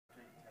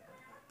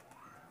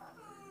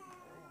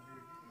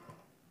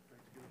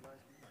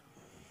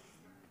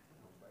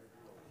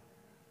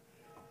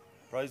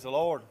Praise the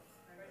Lord.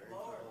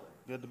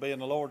 Good to be in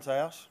the Lord's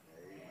house.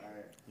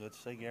 Good to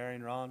see Gary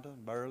and Rhonda,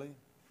 and Burley,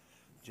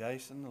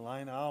 Jason,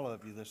 Elena, all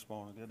of you this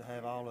morning. Good to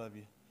have all of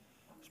you.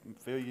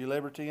 Feel your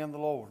liberty in the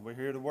Lord. We're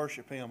here to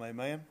worship Him.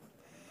 Amen.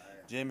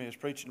 Jimmy was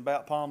preaching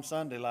about Palm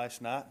Sunday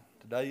last night.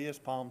 Today is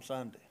Palm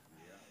Sunday.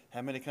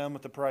 How many come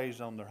with the praise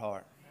on their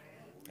heart?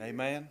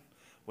 Amen.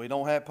 We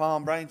don't have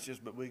palm branches,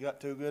 but we got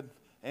two good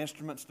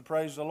instruments to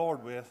praise the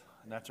Lord with,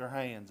 and that's our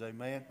hands.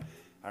 Amen.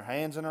 Our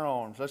hands and our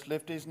arms. Let's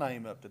lift His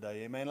name up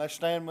today. Amen. Let's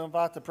stand and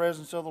invite the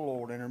presence of the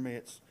Lord in our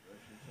midst.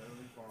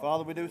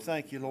 Father, we do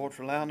thank you, Lord,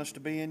 for allowing us to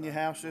be in your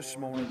house this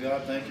morning.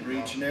 God, thank you for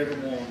each and every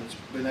one that's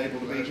been able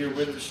to be here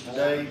with us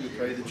today. We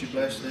pray that you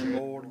bless them,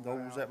 Lord, and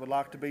those that would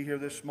like to be here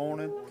this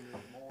morning.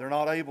 They're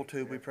not able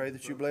to. We pray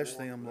that you bless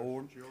them,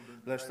 Lord.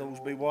 Bless those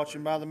be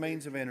watching by the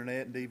means of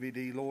internet and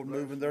DVD, Lord,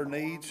 moving their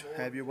needs.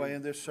 Have your way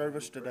in this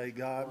service today,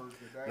 God.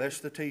 Bless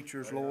the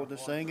teachers, Lord, the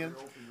singing.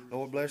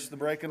 Lord, bless the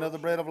breaking of the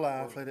bread of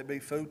life. Let it be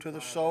food to the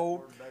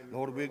soul.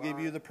 Lord, we'll give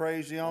you the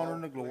praise, the honor,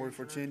 and the glory,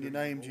 for it's in your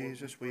name,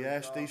 Jesus. We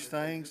ask these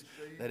things,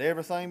 that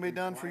everything be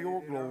done for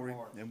your glory.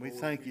 And we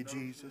thank you,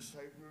 Jesus.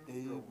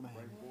 Amen.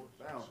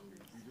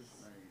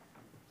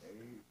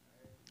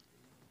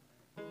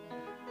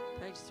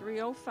 Page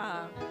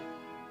 305.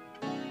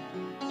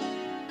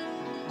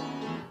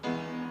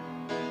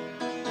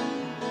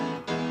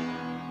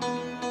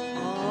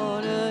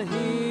 On a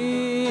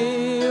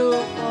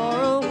hill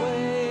far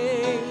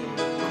away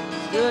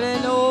stood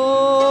an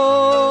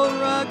old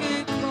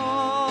rugged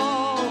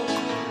cross,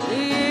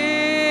 the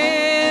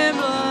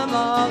emblem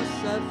of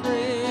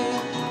suffering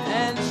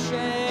and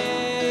shame.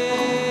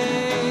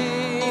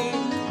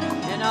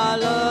 And I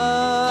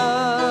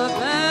love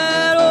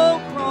that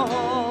old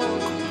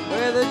cross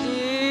where the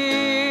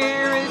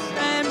dearest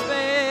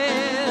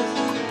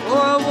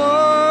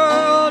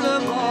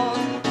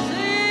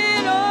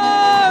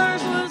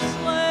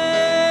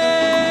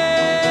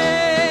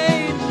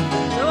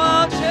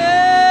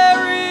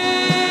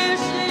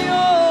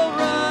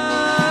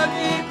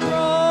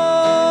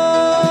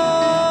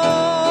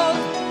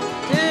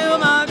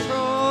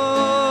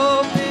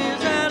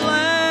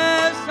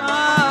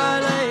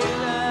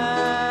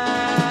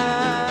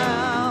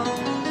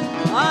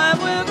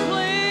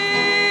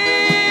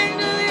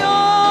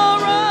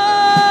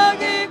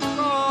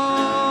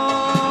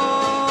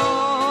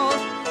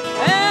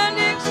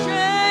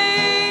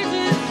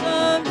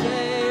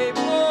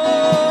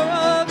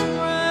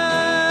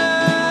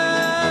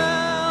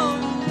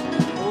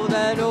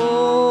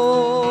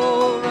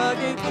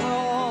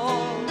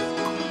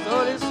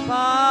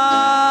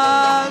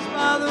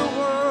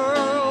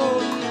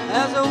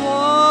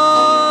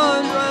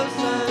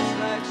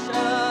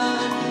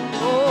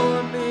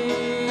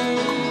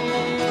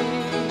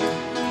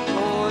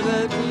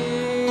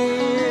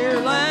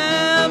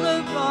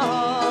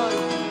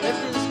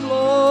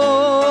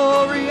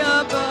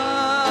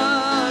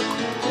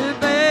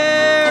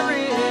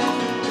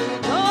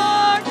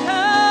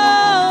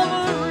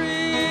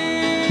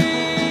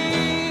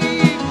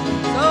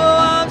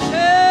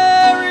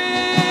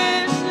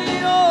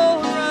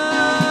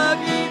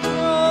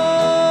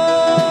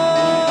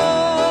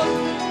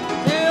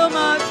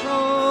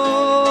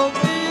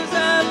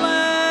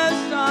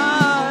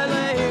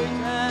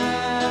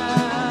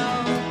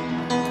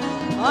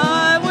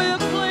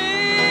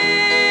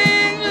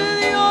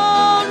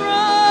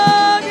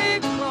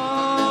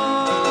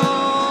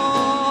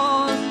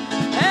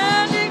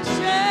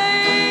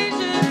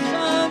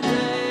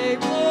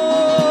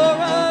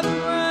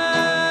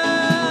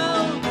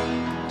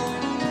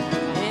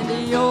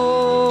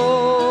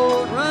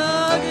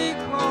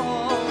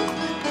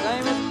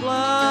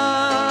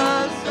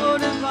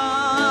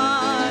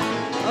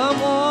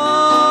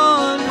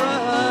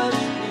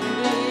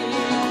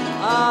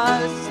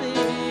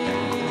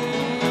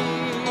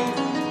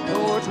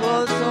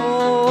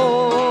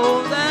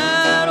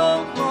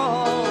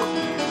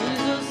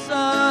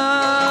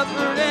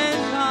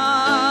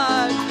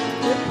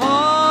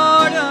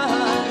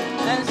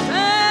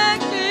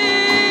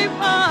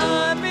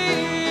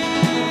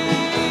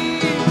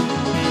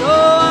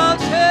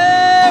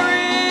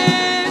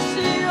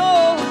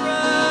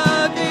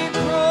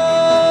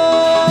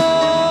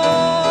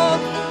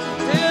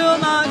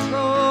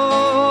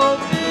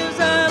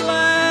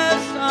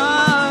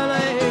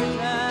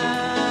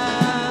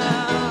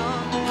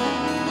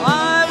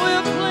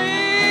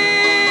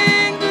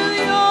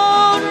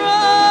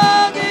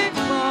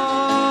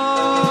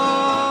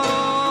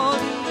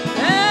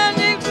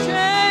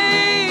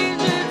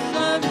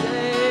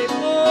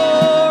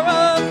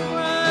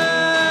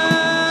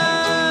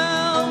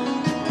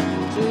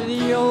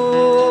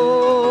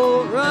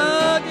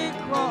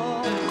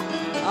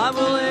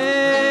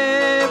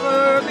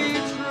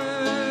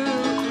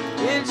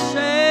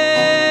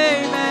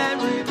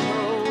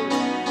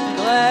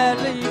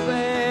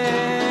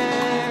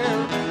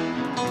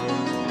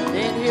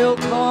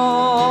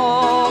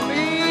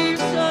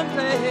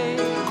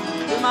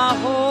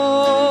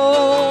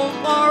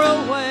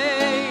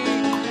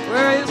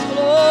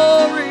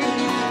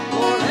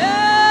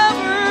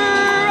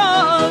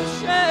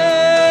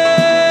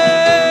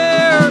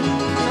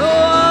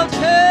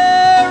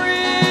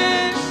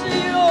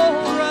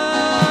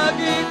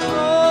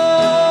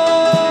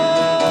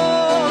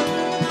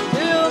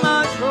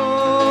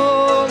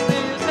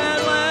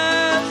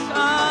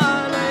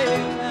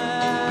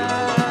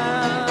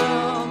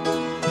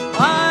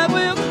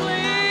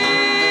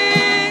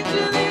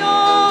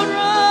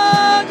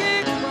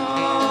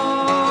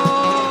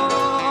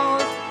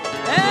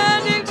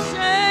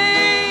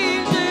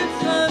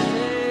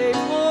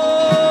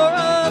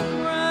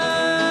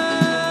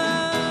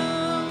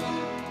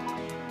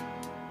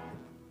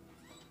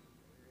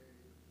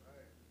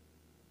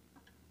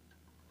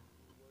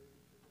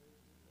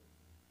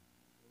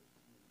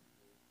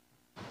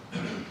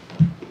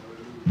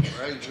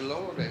Praise the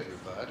Lord,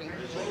 everybody.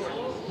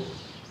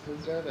 Who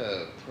got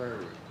a prayer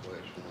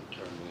request want to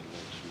turn in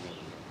next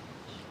morning?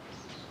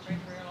 Pray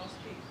for our lost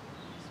people,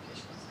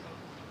 especially smoke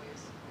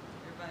with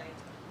everybody,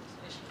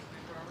 especially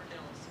remember our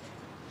Dallas.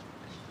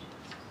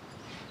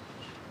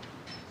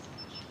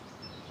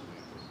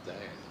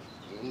 That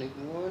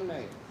anyone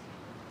else?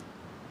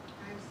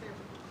 I have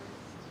several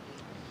requests.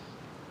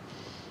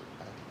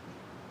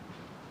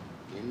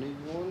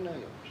 Anyone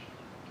else?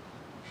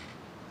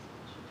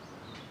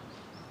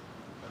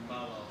 And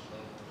my lost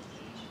loved ones,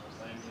 Jesus, my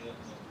family up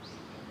north,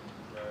 keep them in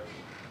prayer.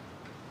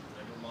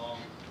 Remember Mom,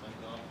 thank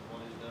God for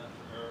what He's done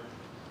for her,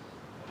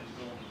 what He's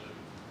going to do.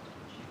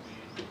 Keep me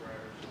in your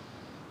prayers.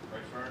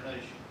 Pray for our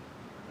nation.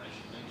 Our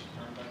nation needs to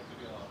turn back to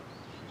God.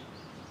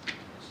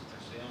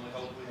 That's the only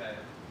hope we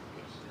have.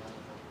 That's the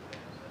only hope we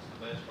have. That's the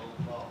best hope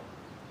of all.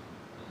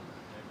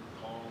 Remember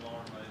Carl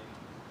Marmay.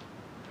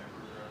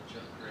 Remember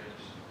Chuck Chris,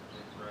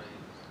 Dick Ray,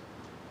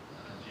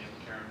 Jim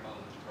Karen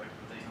Mullins. Pray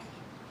for them.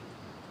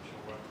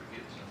 I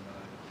forget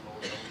somebody.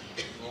 Lord knows.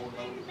 Lord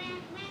knows.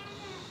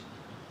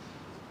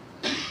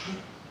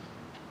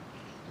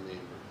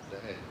 Remember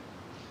that.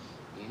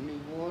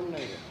 Anyone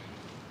else?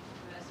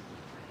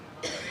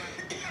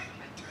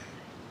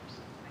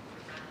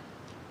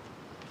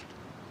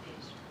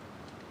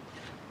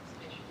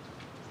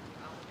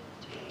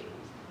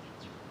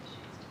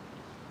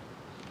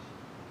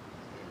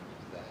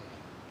 That.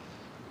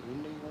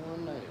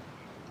 Anyone else?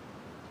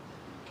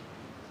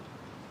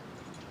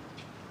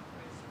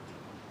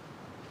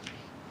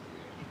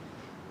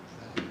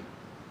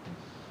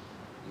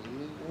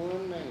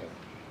 Anyone else?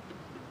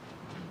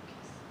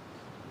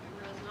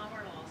 Remember us and all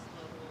our lost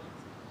loved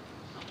ones.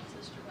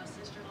 My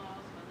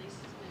sister-in-laws, my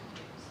nieces and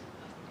nephews,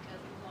 my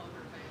cousin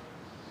Logan family.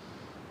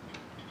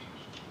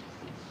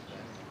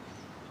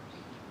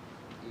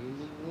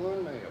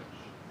 Anyone else?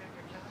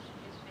 Remember Josh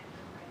and his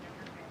family, Brenda and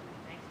her family,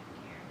 thanks for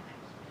care and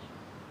thanks for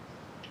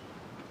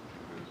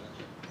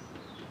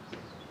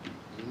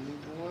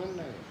Anyone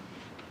else?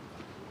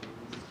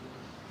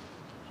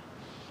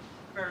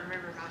 But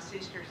remember my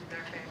sisters and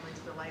their families,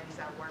 the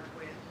ladies I work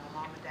with, my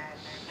mom and dad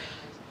and their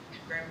families,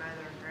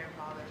 grandmother and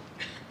grandfather,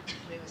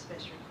 we have a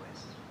special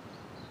request.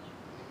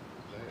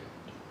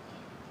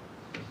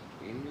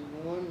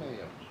 Anyone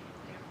else?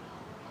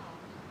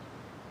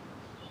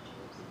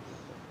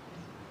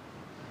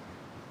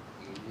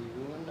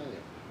 Anyone else?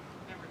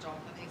 Remember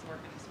Jonathan, he's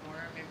working this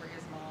morning, remember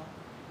his mom.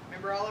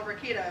 Remember all of our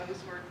kiddos,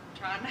 we're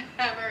trying to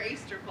have our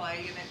Easter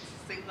play and it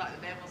seems like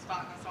the devil's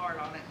fighting us hard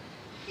on it.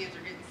 Kids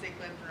are getting sick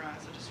left and right,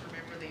 so just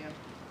remember them.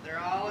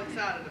 They're all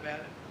excited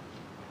about it.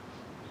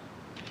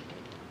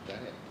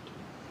 That.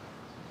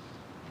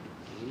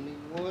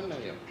 Anyone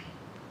else?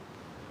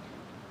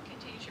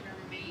 Continue to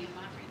remember me and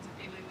my friends and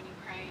family when you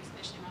pray,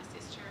 especially my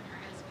sister and her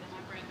husband and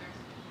my brother.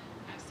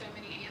 I have so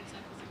many aunts,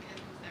 uncles, and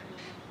cousins that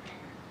really need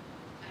prayer.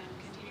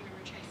 Continue to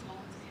remember Chase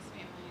Mullins and his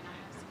family, and I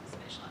have some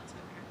special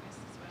outspoken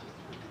requests as well.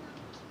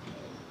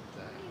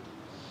 That.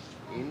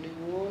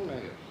 Anyone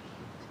else?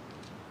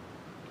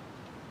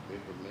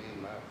 Remember me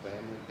and my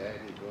family,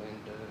 Dad and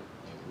Glenda,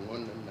 and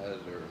one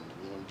another, and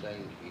one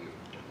thing here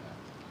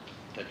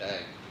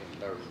today in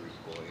their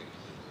request.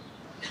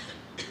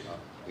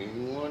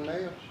 Anyone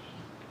else?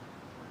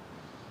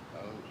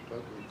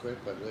 Unspoken request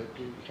by left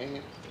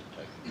hand,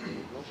 take it to the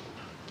Lord.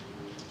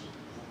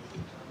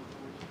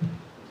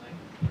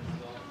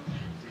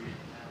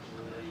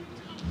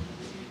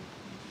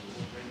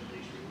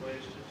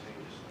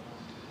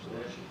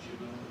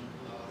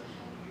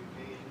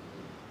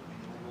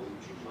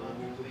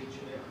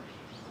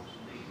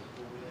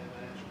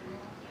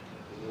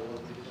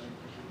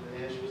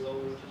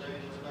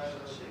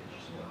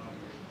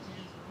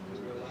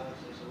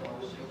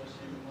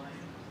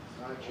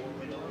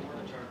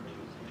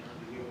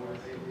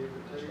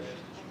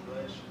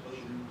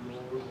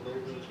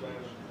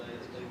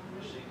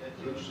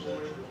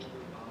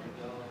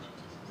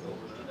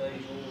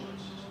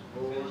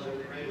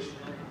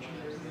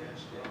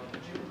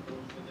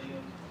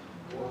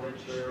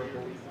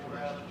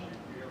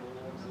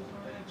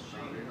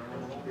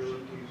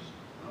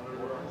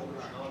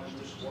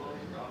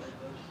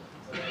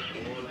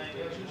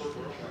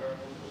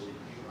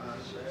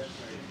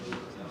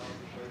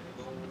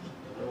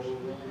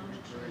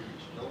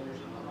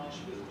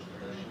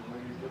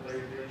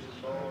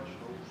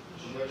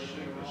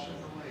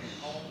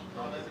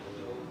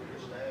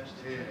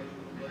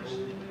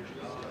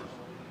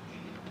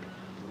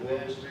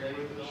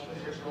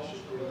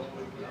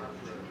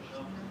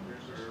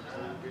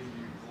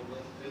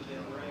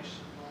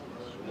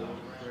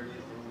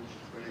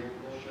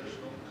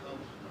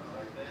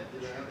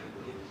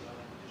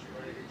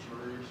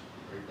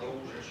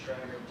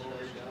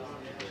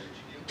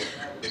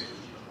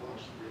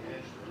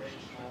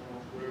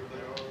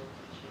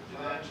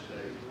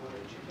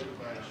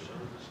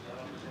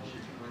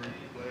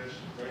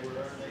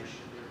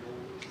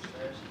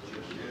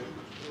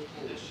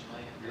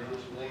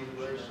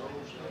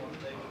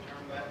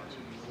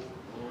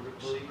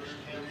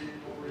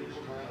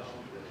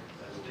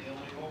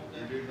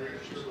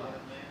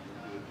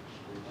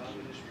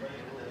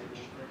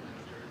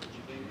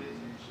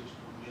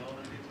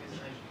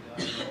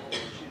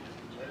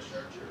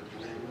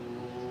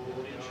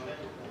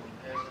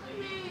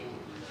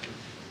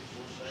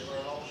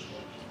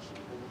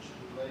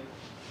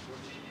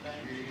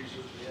 Thank you,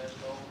 Jesus. Yes,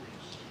 Lord.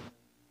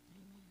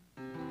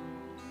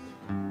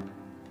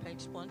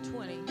 Page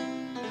 120.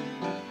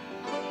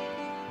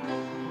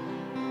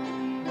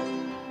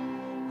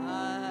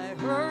 I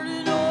heard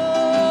an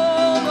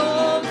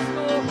old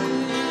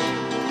story,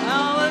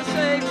 how a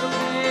Savior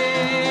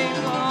came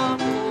from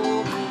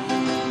glory,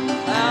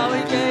 how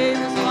he gave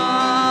his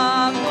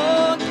life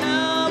on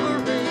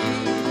Calvary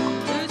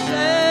to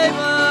save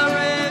a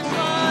wretch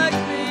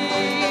like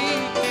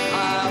me.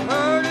 I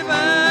heard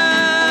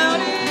about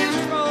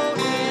his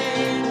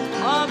groaning,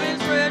 of his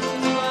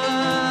precious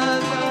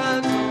blood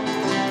was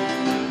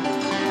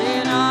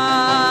then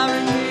I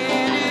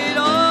repented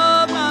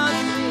of my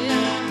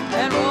sin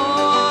and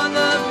won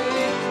the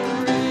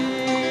victory.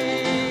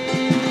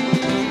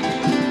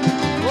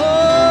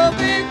 Oh,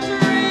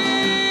 victory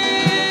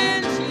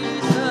in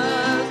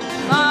Jesus,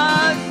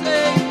 my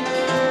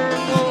Savior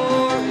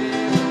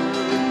forever.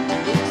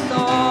 He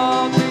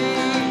saw me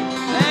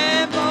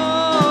and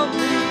bought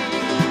me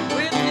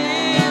with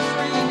his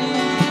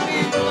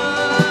redeeming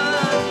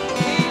blood.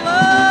 He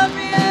loved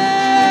me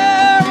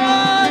ere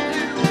I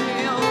knew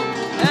him,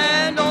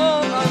 and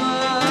all my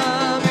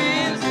love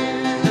is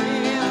to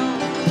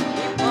him.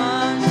 He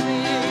plunged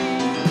me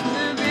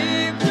to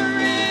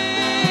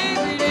victory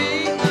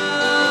beneath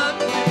the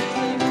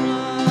cleansing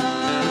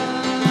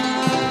blood.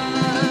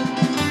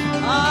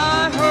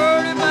 I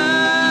heard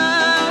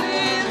about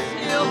his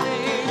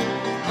healing,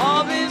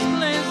 of his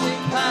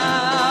cleansing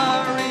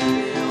power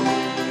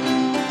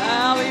revealing,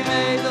 how he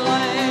made the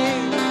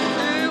lame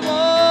to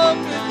walk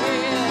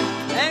again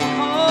and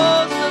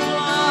caused the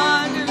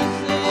blind to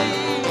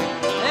see.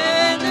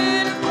 And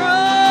then I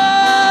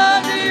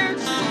cried, dear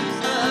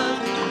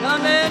Jesus,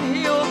 come and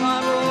heal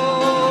my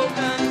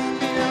broken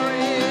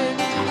spirit.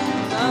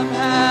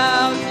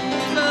 Somehow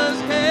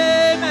Jesus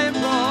came and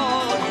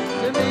brought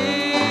to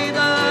me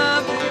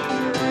the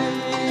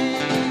victory.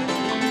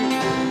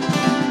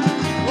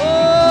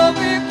 Oh,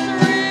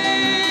 victory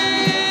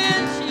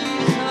in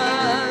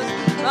Jesus,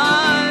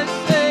 my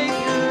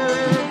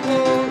Savior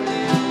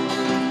forever.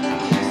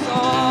 He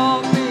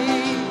saw me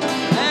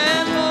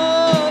and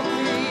bought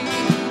me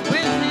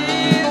with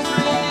his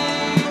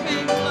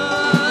redeeming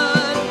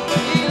blood.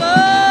 He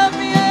loved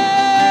me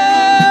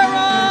ere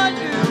I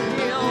knew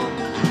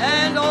him,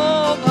 and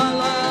all my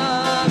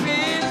love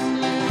is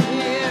to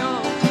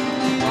him.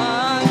 He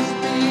plunged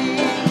me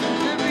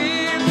to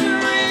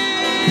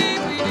victory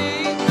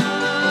beneath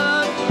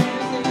the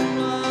cleansing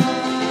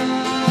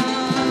blood.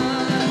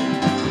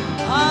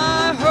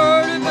 I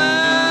heard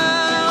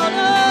about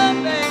a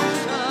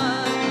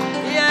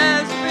mansion he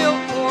has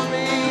built for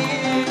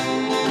me in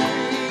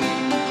glory.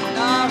 And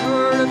I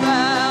heard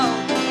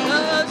about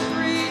the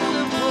streets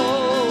of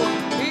gold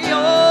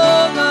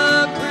beyond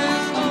the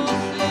crystal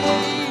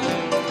sea,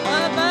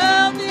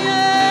 about the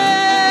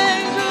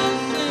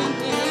angels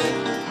singing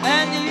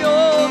and the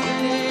old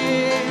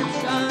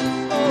Egyptian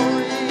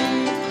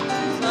story.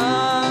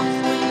 Some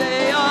sweet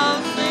day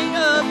I'll sing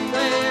up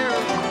there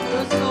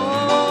the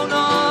song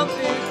of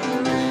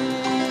victory.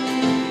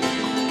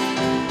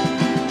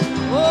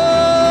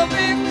 Oh,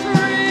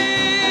 victory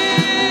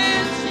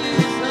in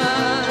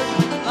Jesus,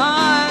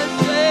 my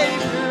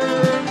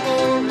Savior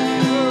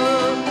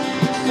forever.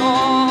 He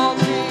saw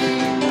me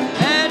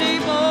and he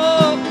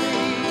bought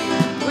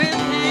me with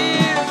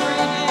his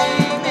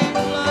redeeming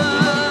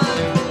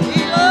blood.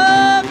 He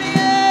loved me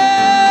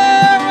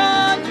ere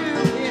I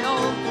knew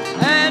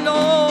him, and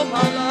all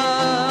my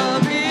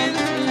love is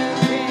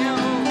to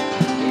him.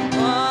 He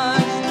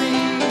plunged me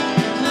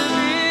to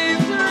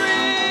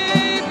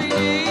victory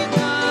beneath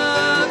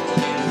the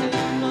cleansing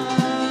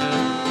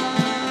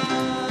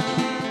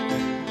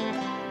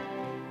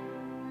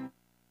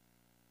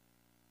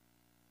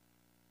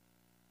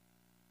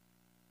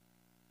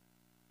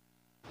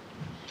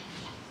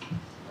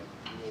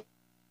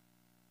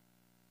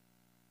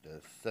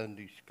The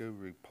Sunday school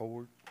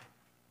report.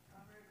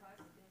 Primary class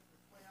attendance was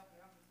 12, the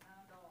average was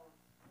 $9.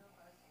 Middle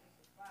class attendance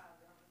was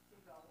 5, the average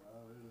was $2.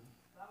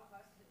 Bible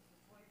class attendance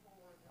was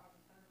 24, the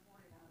average was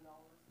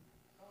 $149.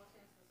 Total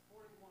attendance was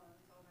 41,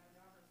 so the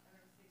average was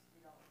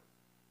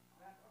 $160.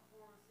 Background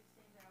report was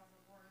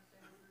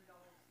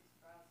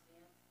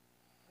 $16,473.65.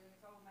 Bringing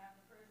total amount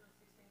of the treasurer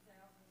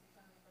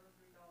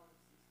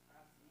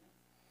 $16,633.65.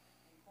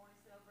 And Corny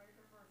celebrated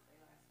her birthday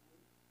last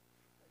week.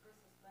 The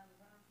Christmas fund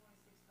was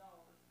 $126.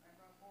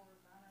 Background report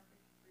was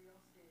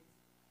 $953.06.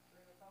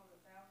 Bring a total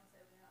of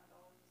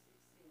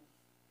 $1,079.06.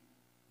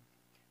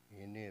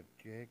 Any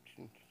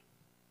objections?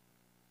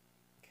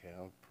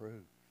 Count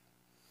approved.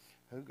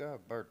 Who got a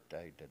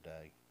birthday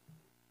today?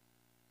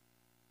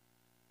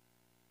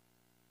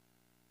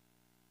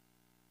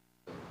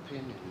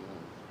 Penny.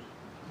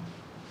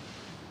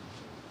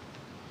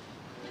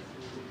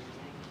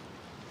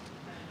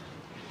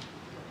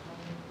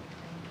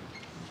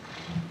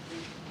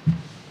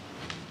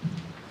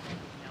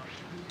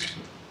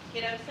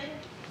 Kiddo, sing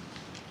it.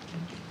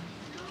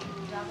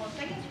 Y'all want to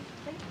sing it?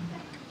 Sing it.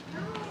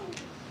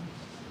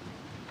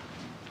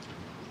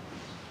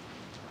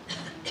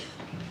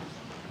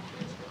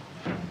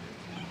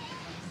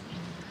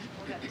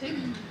 We got too.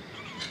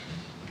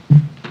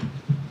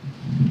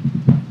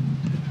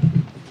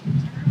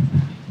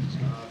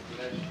 God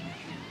bless you.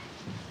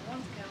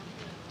 One's coming.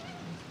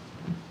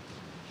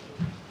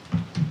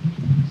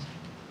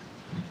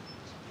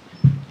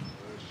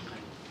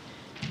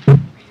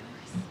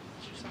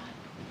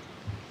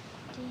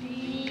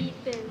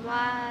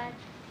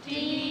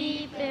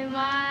 Deep and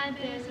wide,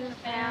 there's a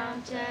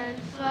fountain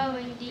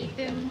flowing deep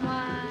and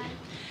wide.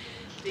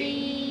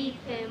 Deep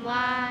and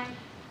wide,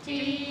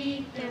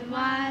 deep and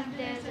wide,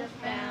 there's a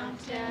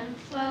fountain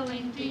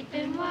flowing deep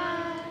and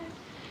wide.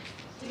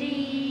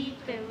 Deep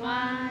and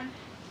wide,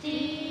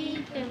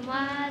 deep and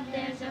wide,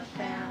 there's a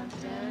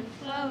fountain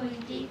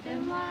flowing deep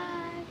and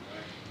wide.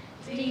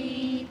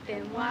 Deep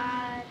and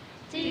wide,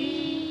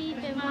 deep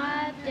and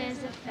wide,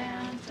 there's a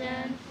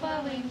fountain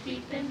flowing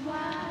deep and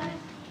wide.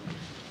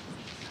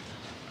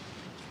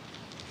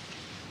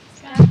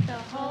 He's got the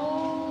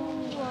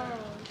whole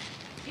world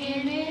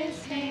in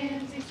his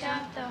hands. He's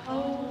got the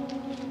whole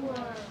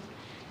world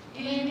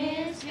in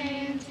his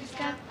hands. He's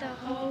got the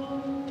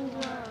whole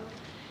world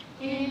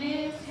in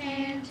his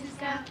hands. He's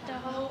got the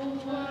whole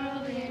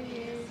world in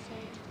his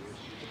hands.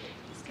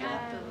 He's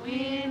got the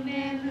wind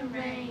and the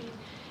rain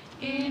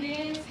in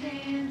his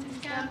hands.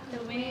 He's got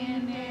the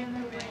wind and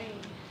the rain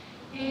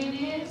in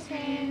his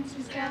hands.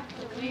 He's got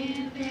the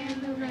wind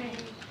and the rain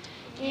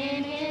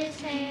in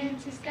his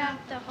hands. He's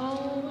got the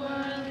whole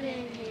world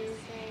in his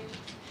hands.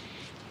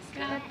 He's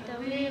got the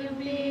little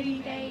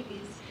bitty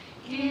babies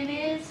in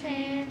his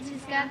hands.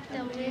 He's got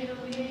the little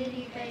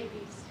bitty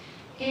babies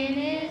in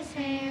his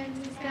hands.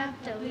 He's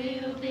got the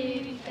little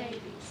bitty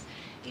babies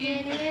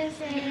in his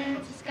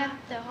hands. He's got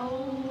the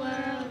whole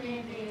world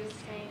in his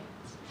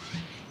hands.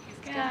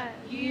 He's got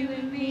you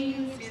and me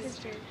and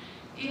sister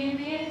in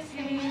his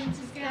hands.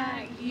 He's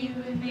got you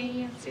and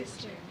me and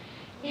sister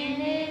in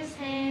his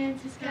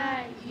hands. He's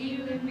got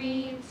you and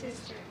me and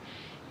sister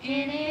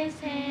in his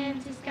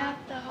hands. He's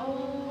got the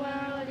whole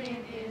world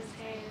in his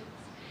hands.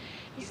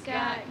 He's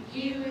got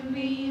you and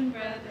me and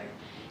brother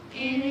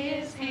in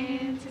his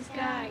hands. He's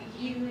got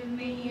you and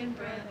me and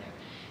brother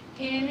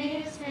in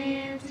his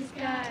hands. He's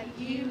got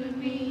you and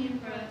me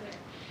and brother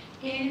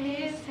in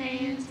his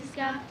hands. He's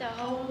got the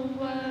whole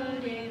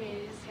world in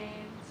his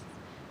hands.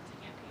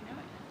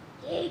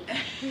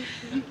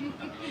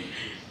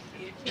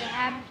 If you're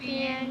happy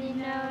and you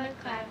know it,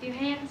 clap your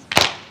hands.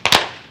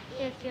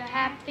 If you're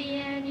happy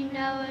and you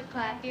know it,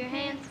 clap your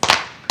hands.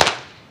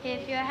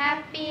 If you're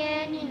happy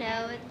and you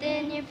know it,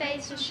 then your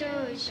face will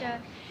surely show.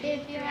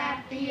 If you're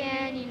happy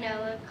and you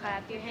know it,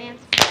 clap your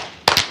hands.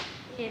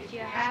 If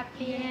you're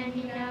happy and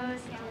you know it,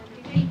 stomp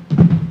your feet.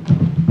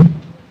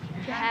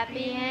 If you're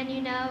happy and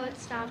you know it,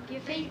 stomp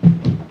your feet.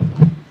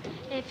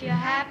 If you're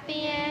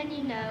happy and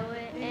you know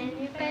it, and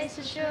your face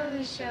will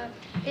surely show.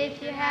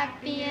 If you're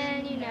happy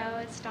and you know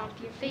it, stomp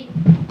your feet.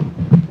 If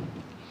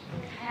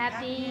you're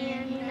happy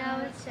and you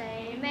know it,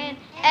 say amen,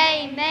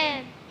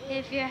 amen.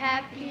 If you're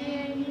happy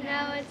and you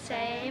know it,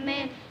 say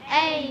amen,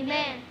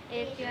 amen.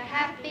 If you're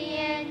happy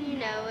and you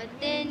know it,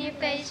 then your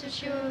face will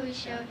surely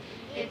show.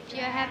 If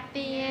you're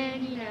happy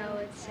and you know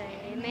it,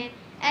 say amen,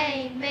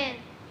 amen.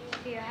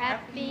 If you're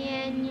happy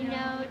and you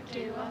know it,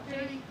 do all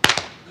three.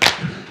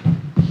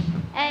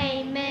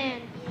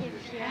 Amen.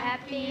 If you're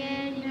happy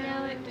and you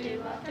know it,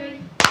 do all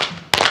three.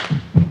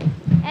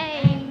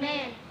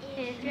 Amen.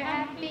 If you're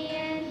happy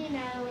and you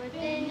know it,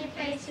 then your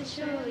face will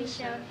surely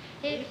show.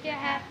 If you're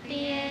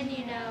happy and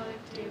you know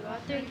it, do all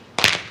three.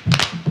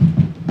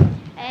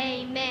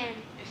 Amen.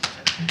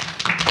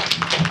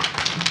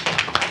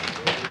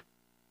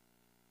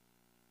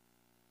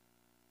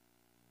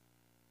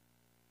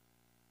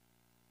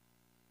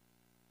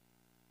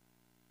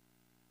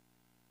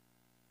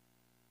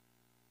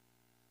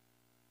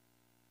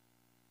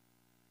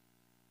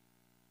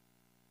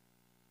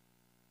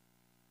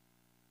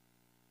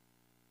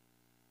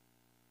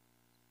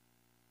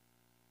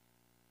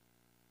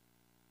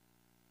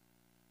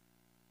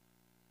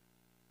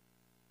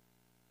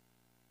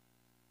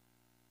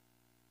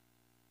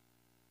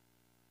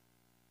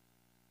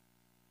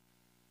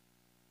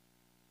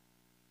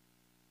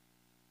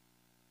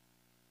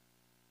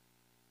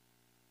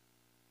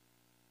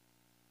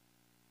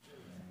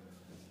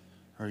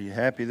 Are you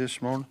happy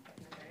this morning?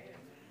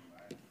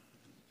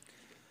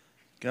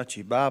 Got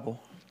your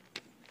Bible?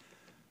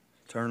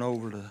 Turn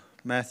over to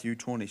Matthew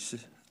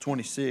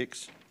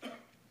 26.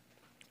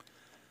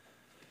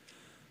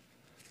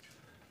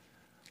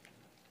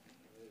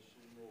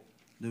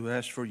 Do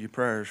ask for your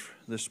prayers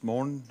this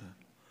morning.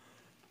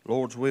 The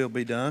Lord's will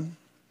be done.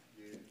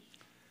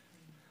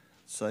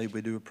 Say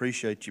we do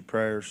appreciate your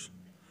prayers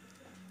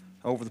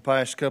over the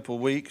past couple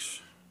of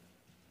weeks.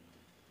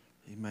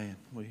 Amen.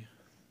 We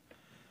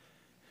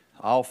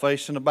all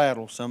facing a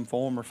battle, some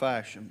form or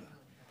fashion, but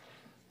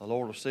the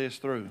Lord will see us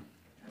through.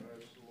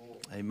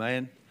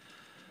 Amen.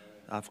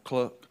 I've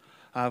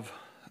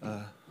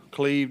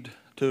cleaved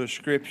to a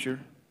scripture.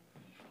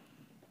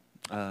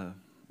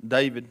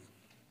 David,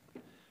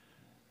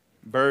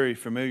 very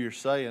familiar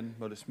saying,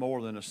 but it's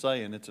more than a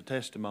saying, it's a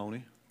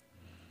testimony.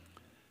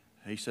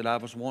 He said, I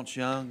was once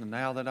young, and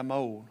now that I'm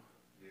old,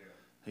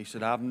 He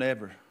said, I've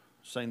never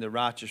seen the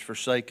righteous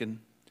forsaken,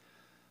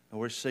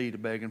 nor his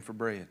seed begging for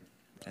bread.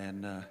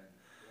 And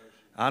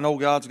I know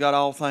God's got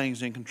all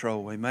things in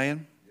control.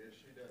 Amen?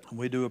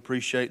 We do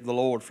appreciate the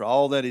Lord for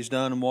all that He's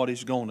done and what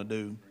He's going to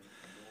do.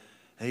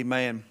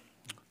 Amen.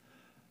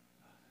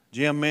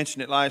 Jim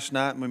mentioned it last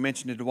night, and we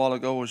mentioned it a while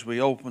ago as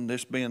we opened,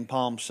 this being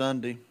Palm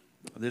Sunday,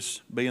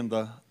 this being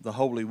the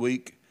Holy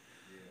Week.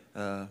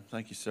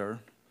 Thank you, sir.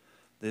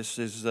 This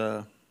is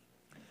the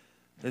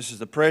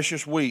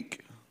precious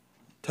week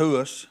to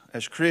us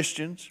as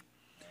Christians.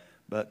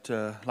 But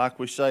like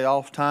we say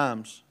oft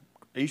times,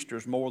 Easter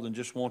is more than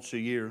just once a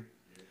year.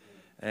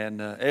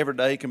 And every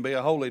day can be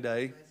a holy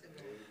day.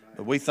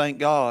 But we thank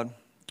God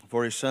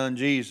for His Son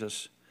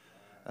Jesus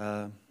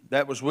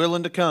that was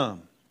willing to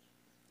come.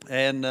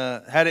 And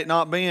had it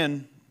not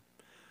been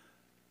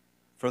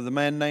for the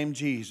man named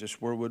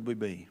Jesus, where would we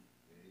be?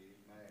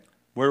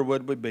 Where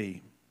would we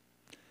be?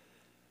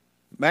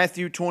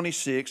 Matthew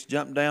 26,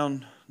 jump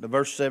down to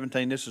verse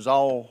 17. This is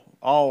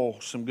all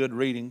some good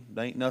reading.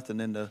 There ain't nothing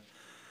in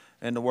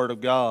the Word of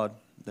God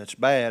that's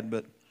bad,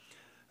 but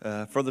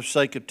for the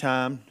sake of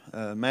time,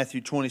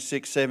 Matthew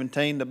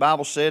 26:17, the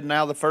Bible said,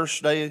 Now the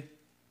first day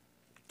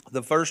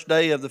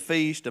of the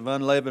feast of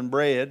unleavened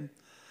bread,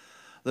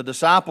 the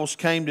disciples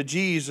came to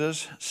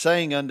Jesus,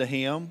 saying unto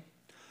Him,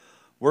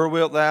 Where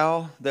wilt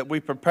thou that we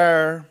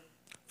prepare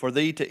for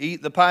thee to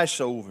eat the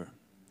Passover?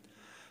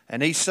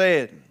 And He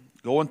said,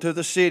 Go into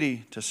the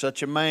city to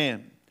such a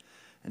man,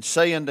 and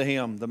say unto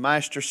him, The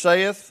Master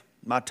saith,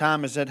 My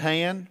time is at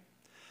hand,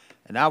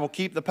 and I will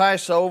keep the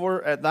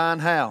Passover at thine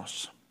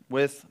house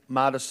with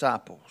my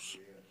disciples.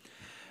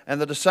 And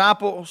the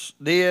disciples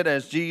did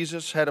as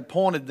Jesus had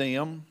appointed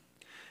them,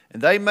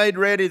 and they made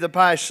ready the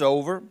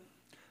Passover.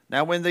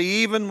 Now when the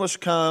even was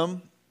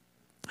come,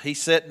 He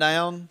sat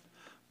down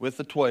with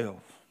the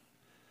 12.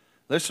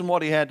 Listen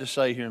what He had to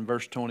say here in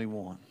verse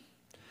 21.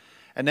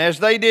 And as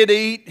they did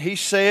eat, He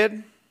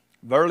said,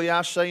 Verily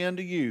I say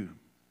unto you,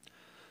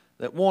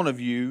 that one of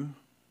you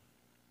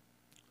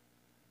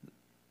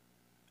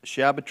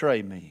shall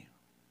betray me.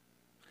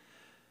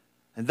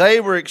 And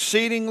they were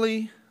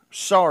exceedingly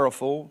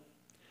sorrowful,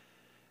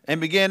 and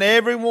began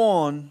every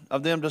one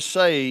of them to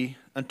say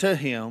unto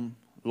Him,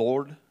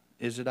 Lord,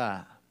 is it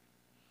I?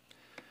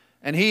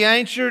 And He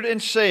answered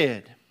and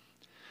said,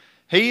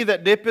 He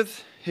that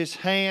dippeth his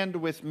hand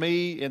with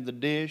me in the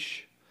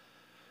dish,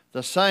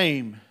 the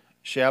same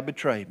shall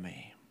betray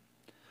me.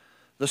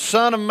 The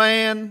Son of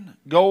Man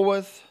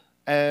goeth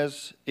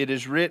as it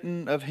is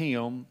written of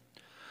Him,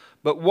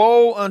 but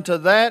woe unto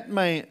that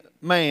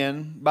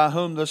man by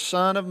whom the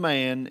Son of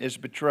Man is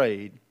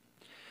betrayed.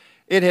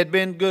 It had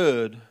been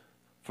good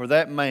for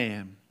that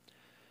man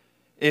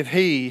if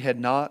he had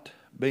not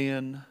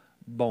been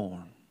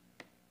born.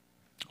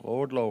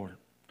 Lord, Lord.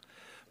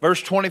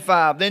 Verse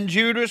 25, Then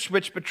Judas,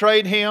 which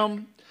betrayed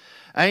Him,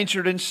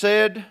 answered and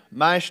said,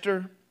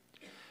 Master,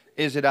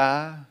 is it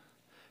I?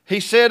 He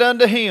said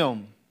unto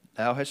him,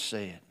 Thou hast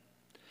said.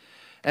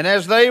 And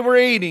as they were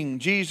eating,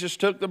 Jesus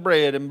took the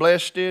bread and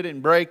blessed it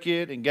and brake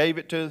it and gave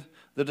it to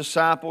the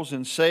disciples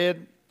and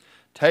said,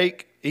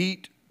 Take,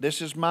 eat,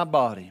 this is my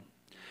body.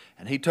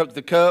 And He took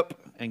the cup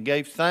and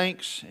gave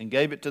thanks and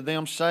gave it to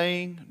them,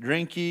 saying,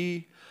 Drink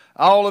ye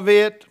all of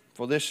it,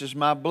 for this is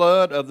my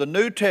blood of the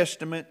New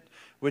Testament,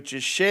 which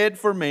is shed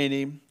for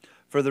many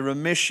for the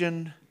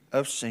remission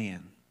of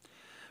sin.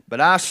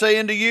 But I say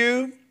unto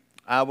you,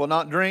 I will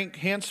not drink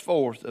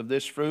henceforth of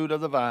this fruit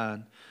of the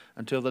vine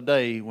until the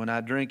day when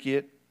I drink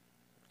it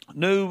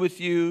new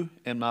with you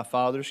in my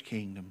Father's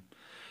kingdom.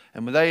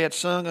 And when they had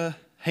sung a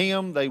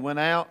hymn, they went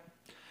out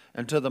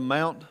unto the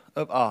Mount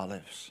of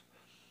Olives.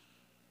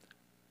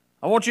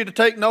 I want you to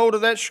take note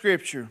of that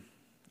scripture,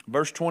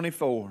 verse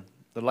 24,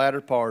 the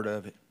latter part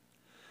of it.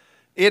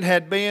 It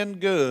had been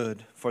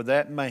good for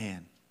that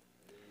man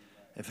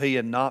if he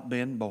had not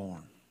been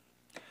born.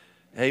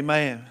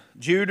 Amen.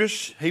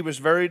 Judas, he was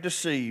very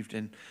deceived.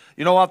 And,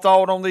 I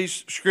thought on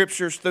these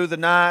scriptures through the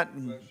night.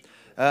 And,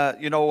 I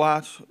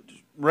was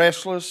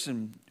restless,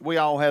 and we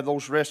all have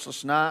those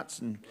restless nights.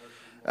 And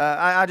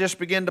I just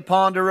began to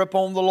ponder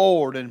upon the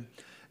Lord. And,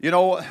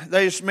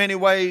 there's many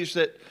ways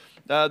that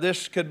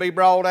this could be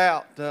brought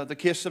out. The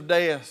kiss of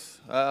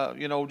death.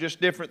 Just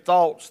different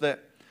thoughts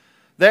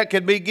that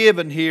could be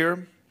given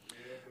here.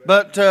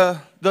 But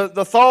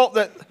the thought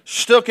that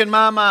stuck in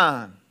my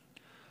mind,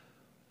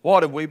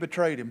 what have we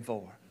betrayed Him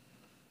for?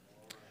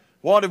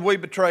 What have we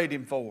betrayed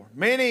Him for?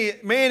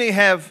 Many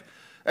have,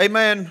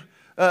 amen,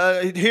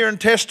 hearing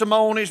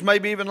testimonies,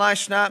 maybe even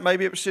last night,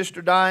 maybe it was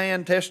Sister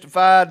Diane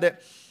testified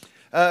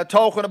that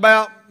talking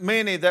about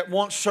many that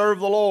once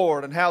served the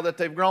Lord and how that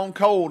they've grown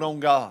cold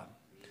on God.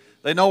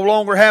 They no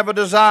longer have a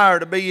desire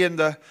to be in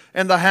the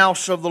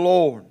house of the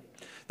Lord.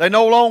 They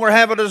no longer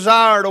have a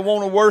desire to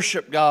want to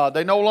worship God.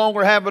 They no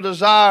longer have a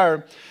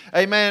desire,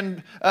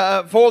 amen,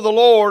 for the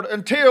Lord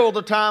until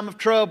the time of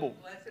trouble,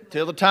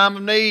 till the time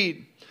of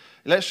need.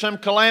 Let some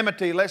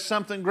calamity, let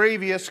something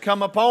grievous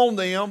come upon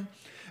them.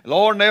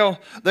 Lord,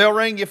 they'll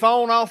ring your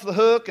phone off the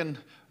hook and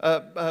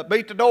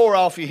beat the door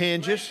off your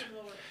hinges.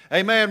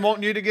 Amen.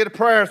 Wanting you to get a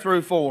prayer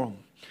through for them.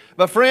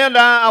 But friend,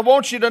 I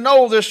want you to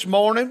know this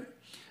morning,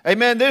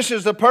 amen, this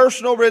is the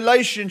personal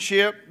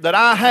relationship that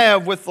I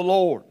have with the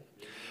Lord.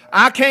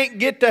 I can't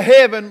get to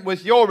heaven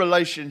with your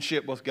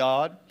relationship with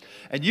God.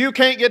 And you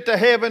can't get to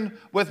heaven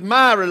with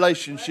my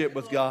relationship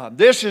with God.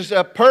 This is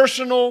a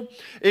personal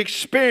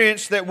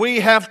experience that we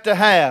have to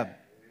have.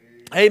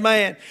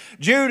 Amen.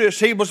 Judas,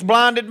 he was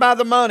blinded by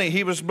the money.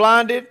 He was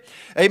blinded.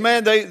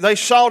 Amen. They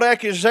sought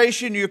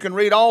accusation. You can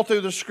read all through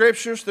the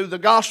Scriptures, through the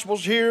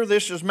Gospels here.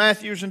 This is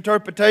Matthew's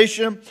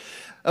interpretation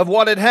of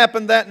what had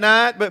happened that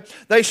night. But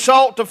they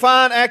sought to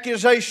find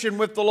accusation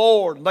with the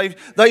Lord.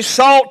 They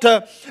sought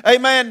to,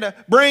 amen, to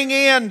bring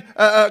in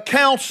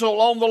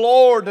counsel on the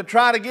Lord to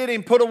try to get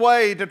him put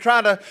away, to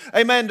try to,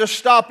 amen, to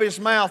stop his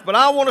mouth. But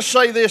I want to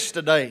say this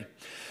today.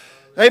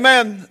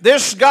 Amen.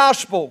 This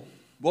gospel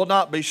will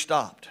not be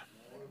stopped.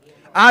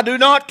 I do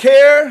not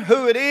care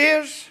who it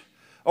is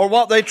or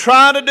what they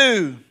try to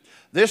do.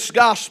 This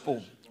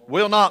gospel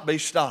will not be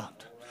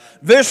stopped.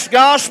 This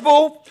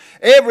gospel,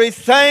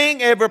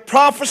 everything, every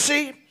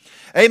prophecy,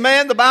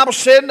 amen, the Bible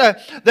said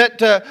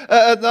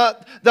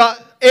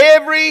that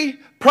every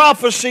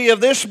prophecy of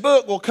this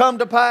book will come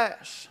to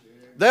pass.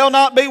 There'll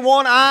not be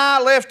one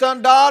I left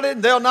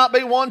undotted. There'll not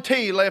be one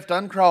T left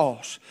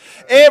uncrossed.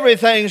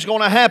 Everything's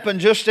going to happen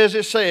just as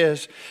it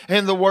says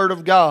in the Word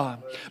of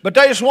God. But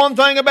there's one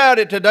thing about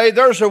it today.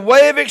 There's a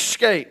way of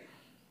escape.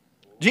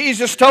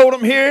 Jesus told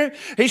them here,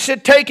 He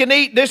said, take and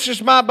eat, this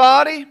is my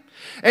body.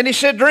 And He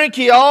said, drink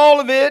ye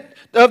all of it,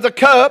 of the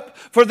cup,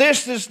 for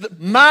this is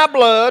my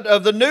blood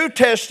of the New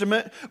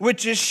Testament,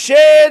 which is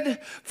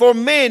shed for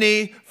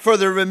many for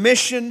the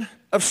remission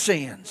of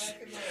sins.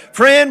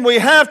 Friend, we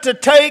have to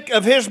take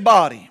of His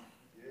body.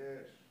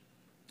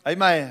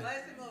 Amen.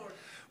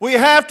 We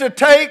have to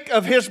take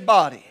of His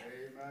body.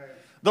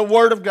 The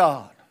Word of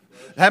God.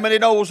 How many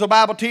knows the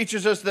Bible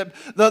teaches us that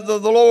the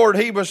Lord,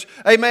 He was,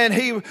 amen,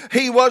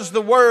 He was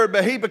the Word,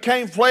 but He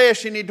became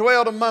flesh and He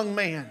dwelt among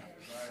men.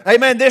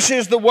 Amen. This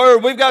is the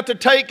Word. We've got to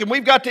take and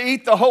we've got to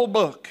eat the whole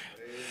book.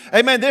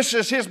 Amen. This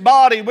is His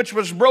body which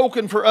was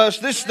broken for us.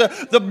 This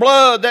is the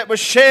blood that was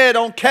shed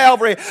on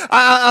Calvary.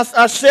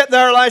 I sat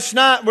there last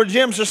night where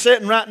Jim's is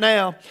sitting right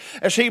now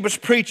as he was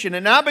preaching.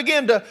 And I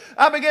began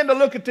to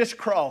look at this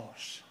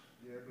cross.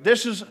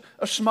 This is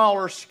a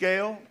smaller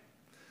scale.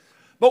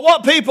 But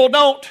what people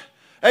don't,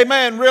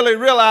 amen, really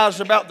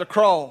realize about the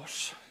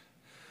cross,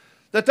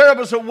 that there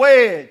was a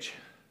wedge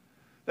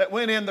that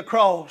went in the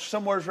cross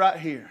somewhere's right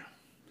here.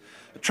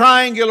 A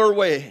triangular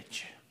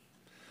wedge.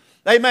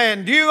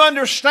 Amen. Do you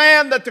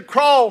understand that the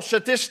cross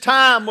at this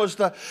time was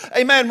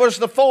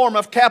the form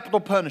of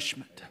capital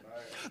punishment?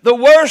 The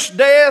worst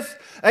death,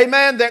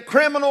 amen, that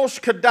criminals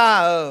could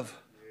die of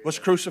was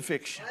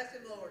crucifixion.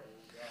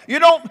 You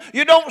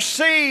don't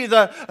see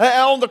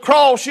on the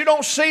cross, you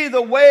don't see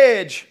the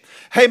wedge,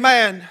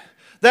 amen,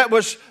 that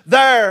was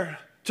there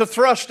to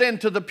thrust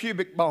into the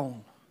pubic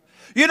bone.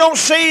 You don't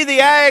see the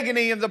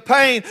agony and the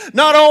pain.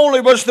 Not only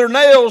was there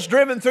nails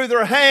driven through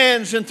their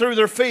hands and through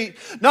their feet,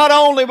 not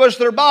only was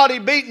their body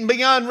beaten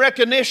beyond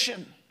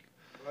recognition.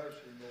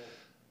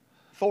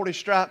 40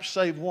 stripes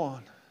save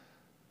one.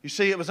 You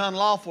see, it was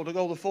unlawful to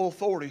go the full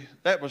 40.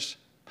 That was,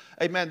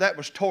 amen, that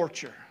was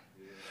torture.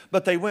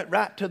 But they went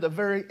right to the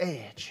very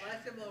edge.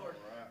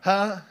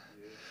 Huh?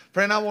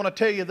 Friend, I want to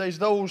tell you, there's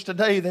those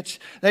today that's,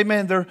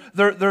 amen,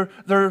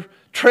 they're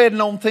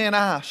treading on thin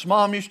ice.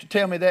 Mom used to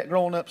tell me that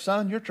growing up,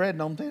 son, you're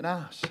treading on thin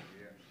ice.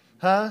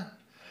 Huh?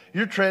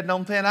 You're treading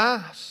on thin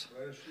ice.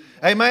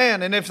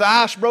 Amen. And if the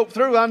ice broke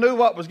through, I knew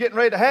what was getting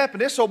ready to happen.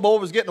 This old boy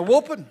was getting a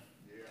whooping.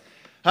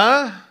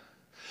 Huh?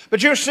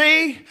 But you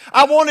see,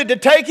 I wanted to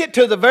take it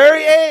to the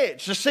very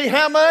edge to see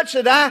how much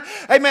that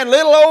amen,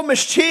 little old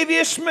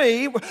mischievous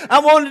me, I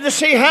wanted to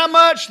see how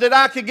much that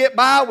I could get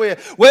by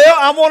with. Well,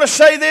 I want to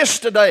say this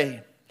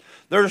today.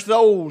 There's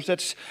those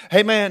that's,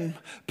 amen,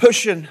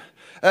 pushing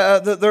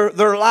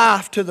their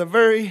life to the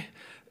very,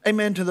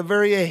 amen, to the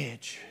very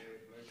edge.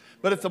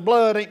 But if the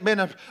blood ain't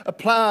been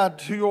applied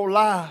to your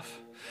life,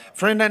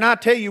 friend, and I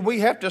tell you,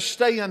 we have to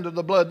stay under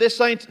the blood. This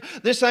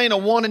ain't a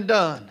one and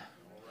done.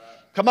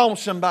 Come on,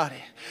 somebody.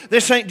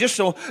 This ain't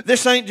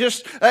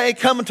just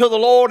coming to the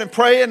Lord and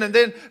praying and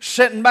then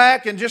sitting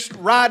back and just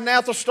riding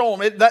out the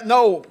storm.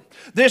 No.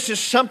 This is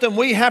something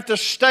we have to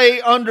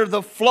stay under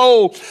the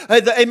flow,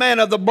 amen,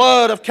 of the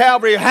blood of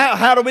Calvary.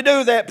 How do we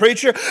do that,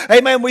 preacher?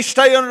 Amen. We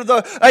stay under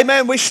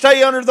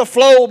the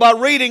flow by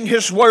reading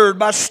His Word,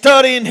 by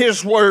studying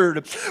His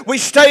Word. We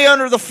stay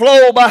under the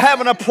flow by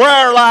having a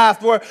prayer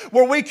life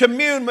where we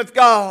commune with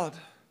God.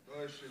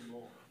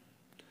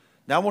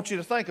 Now I want you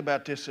to think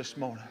about this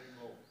morning.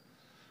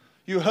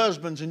 You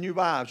husbands and you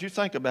wives, you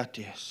think about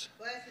this.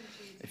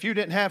 If you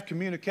didn't have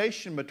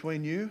communication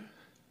between you,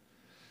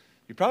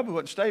 you probably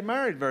wouldn't stay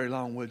married very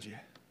long, would you?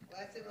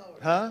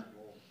 Huh?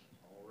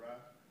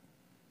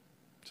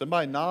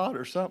 Somebody nod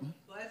or something.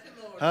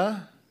 Huh?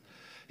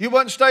 You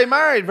wouldn't stay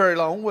married very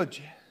long, would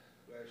you?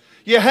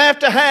 You have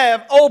to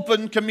have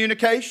open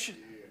communication.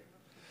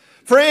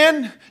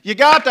 Friend, you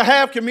got to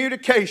have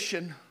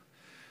communication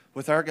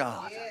with our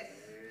God.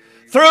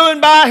 through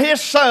and by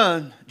His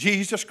Son,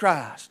 Jesus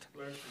Christ.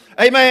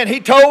 Amen. He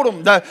told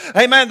them,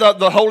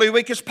 the Holy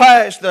Week is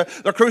past.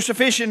 The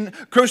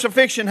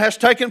crucifixion has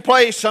taken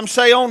place. Some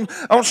say on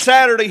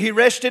Saturday He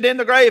rested in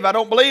the grave. I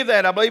don't believe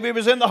that. I believe He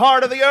was in the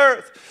heart of the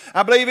earth.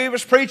 I believe He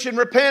was preaching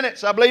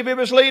repentance. I believe He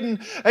was leading,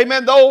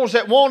 amen, those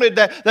that wanted,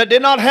 that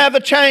did not have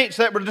the chance,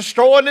 that were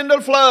destroyed in the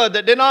flood,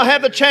 that did not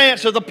have the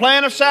chance of the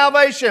plan of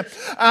salvation.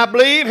 I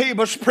believe He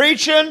was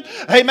preaching,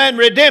 amen,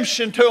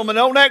 redemption to them. And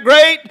on that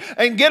great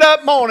and get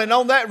up morning,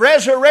 on that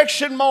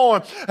resurrection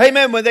morn,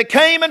 amen, when they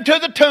came into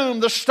the tomb,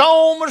 the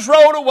stone was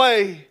rolled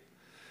away.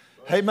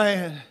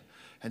 Amen.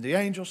 And the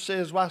angel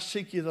says, why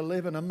seek you the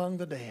living among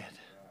the dead?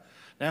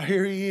 Now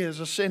here He is,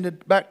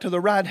 ascended back to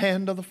the right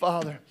hand of the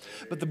Father.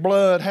 But the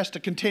blood has to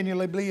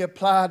continually be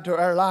applied to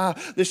our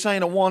life. This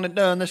ain't a one and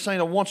done. This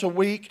ain't a once a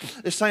week.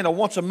 This ain't a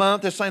once a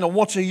month. This ain't a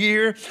once a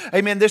year.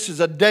 Amen. This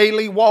is a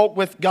daily walk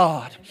with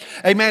God.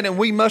 Amen. And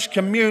we must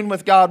commune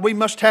with God. We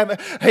must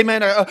have,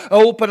 amen, an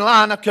open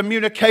line of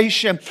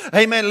communication.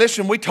 Amen.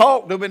 Listen, we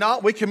talk, do we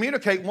not? We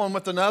communicate one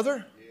with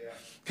another.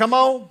 Come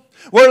on.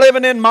 We're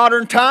living in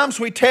modern times.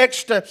 We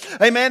text,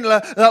 amen.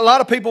 A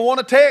lot of people want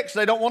to text.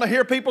 They don't want to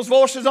hear people's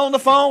voices on the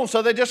phone,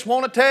 so they just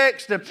want to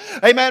text,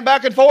 amen,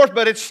 back and forth.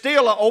 But it's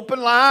still an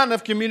open line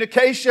of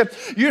communication.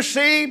 You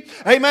see,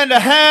 amen, to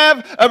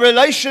have a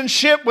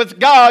relationship with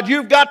God,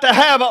 you've got to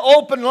have an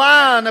open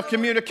line of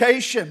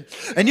communication.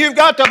 And you've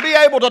got to be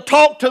able to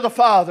talk to the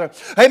Father.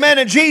 Amen.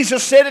 And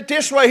Jesus said it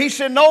this way. He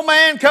said, no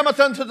man cometh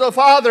unto the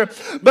Father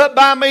but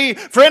by me.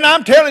 Friend,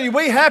 I'm telling you,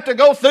 we have to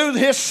go through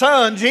His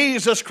Son,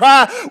 Jesus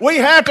Christ. We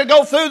have to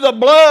go through the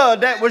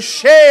blood that was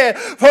shed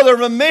for the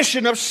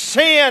remission of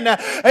sin.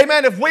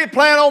 Amen. If we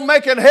plan on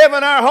making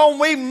heaven our home,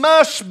 we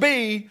must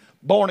be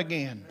born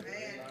again.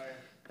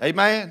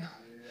 Amen.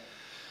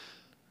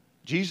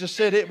 Jesus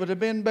said it would have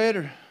been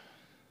better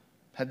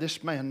had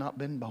this man not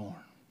been born.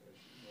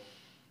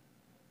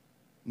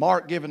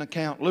 Mark gave an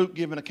account, Luke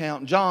gave an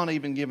account, and John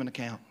even gave an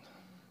account.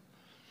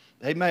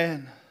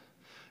 Amen.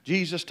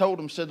 Jesus told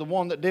him, said, the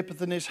one that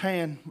dippeth in his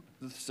hand,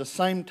 it's the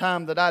same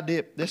time that I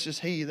dip, this is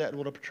he that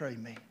will betray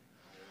me.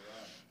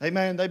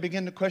 Amen. They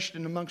begin to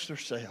question amongst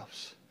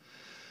themselves.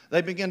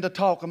 They begin to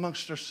talk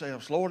amongst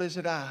themselves. Lord, is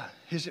it I?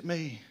 Is it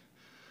me?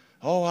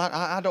 Oh,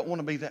 I don't want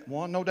to be that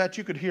one. No doubt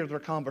you could hear their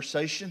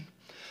conversation.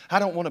 I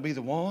don't want to be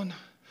the one.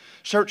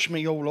 Search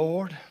me, O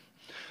Lord.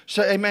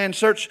 Say, amen.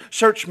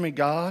 Search me,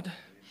 God.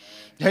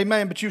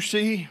 Amen. But you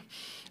see,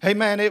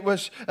 amen, it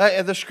was,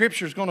 the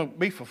Scripture is going to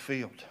be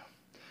fulfilled.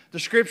 The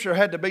Scripture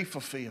had to be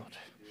fulfilled.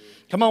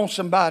 Come on,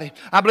 somebody.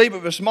 I believe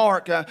it was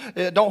Mark.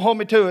 Don't hold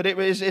me to it.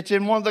 It's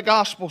in one of the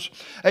Gospels.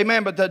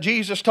 Amen. But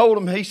Jesus told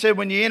him, He said,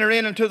 when you enter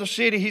into the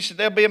city, He said,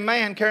 there'll be a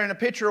man carrying a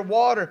pitcher of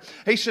water.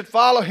 He said,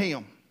 follow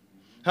him.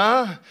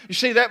 Huh? You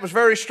see, that was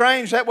very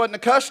strange. That wasn't the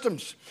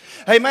customs.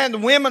 Amen. The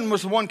women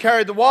was the one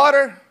carried the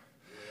water.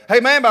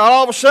 Amen. But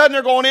all of a sudden,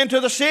 they're going into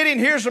the city, and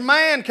here's a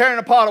man carrying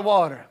a pot of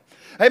water.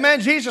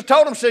 Amen. Jesus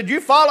told him, said, you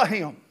follow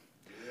him.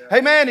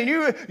 Amen. And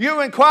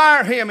you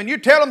inquire him and you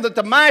tell him that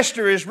the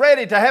master is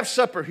ready to have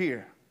supper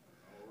here.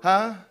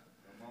 Huh?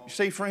 You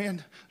see,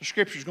 friend, the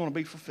Scripture is going to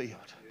be fulfilled.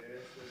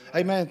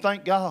 Amen.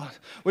 Thank God.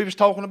 We was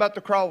talking about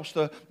the cross,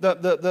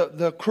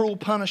 the cruel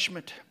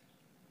punishment.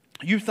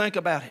 You think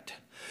about it.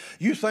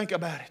 You think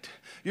about it.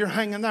 You're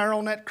hanging there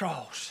on that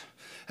cross.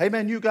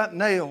 Amen. You got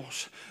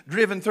nails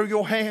driven through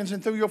your hands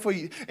and through your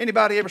feet.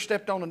 Anybody ever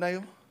stepped on a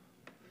nail?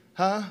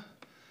 Huh?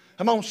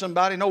 Come on,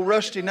 somebody. No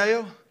rusty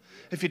nail.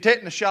 If your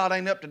tetanus shot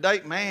ain't up to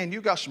date, man,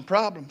 you got some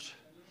problems.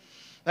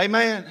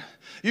 Amen.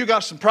 You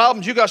got some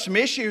problems. You got some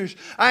issues.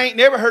 I ain't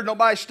never heard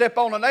nobody step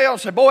on a nail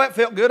and say, boy, that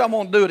felt good. I'm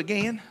going to do it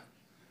again.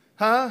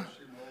 Huh?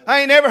 I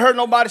ain't never heard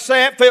nobody say,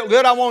 that felt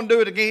good. I want to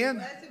do it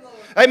again.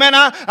 Amen.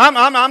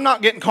 I'm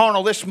not getting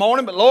carnal this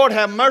morning, but Lord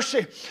have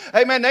mercy.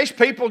 Amen. These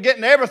people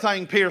getting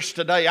everything pierced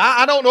today.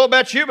 I don't know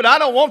about you, but I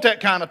don't want that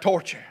kind of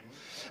torture.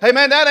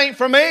 Amen. That ain't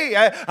for me.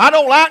 I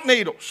don't like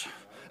needles.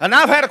 And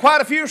I've had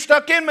quite a few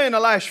stuck in me in the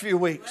last few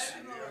weeks.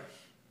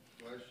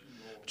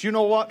 But you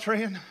know what,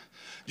 friend?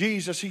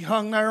 Jesus, He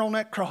hung there on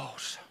that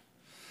cross.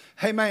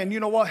 Hey, man, you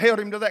know what held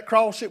Him to that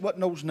cross? It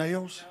wasn't those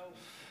nails.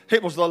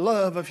 It was the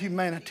love of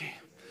humanity.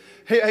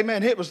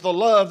 Amen. It was the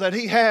love that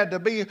He had to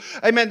be.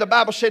 Amen. The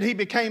Bible said He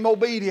became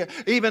obedient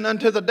even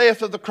unto the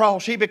death of the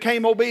cross. He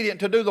became obedient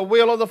to do the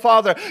will of the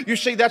Father. You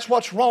see, that's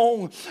what's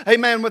wrong.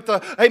 Amen. With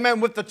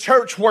the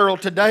church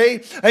world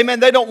today. Amen.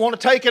 They don't want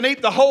to take and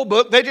eat the whole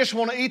book. They just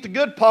want to eat the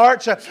good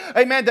parts.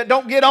 Amen. That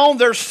don't get on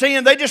their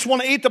sin. They just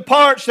want to eat the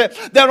parts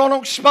that don't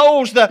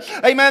expose the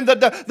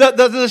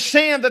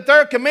sin that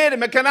they're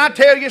committing. But can I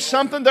tell you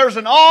something? There's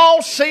an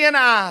all-seeing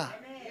eye.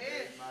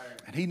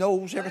 And He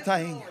knows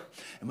everything.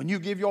 And when you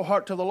give your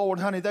heart to the Lord,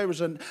 honey, there was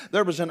an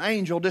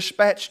angel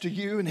dispatched to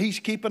you, and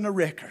He's keeping a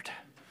record.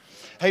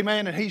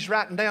 Amen. And He's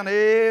writing down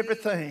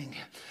everything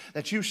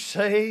that you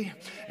say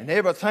and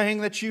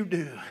everything that you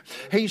do.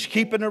 He's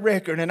keeping a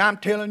record. And I'm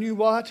telling you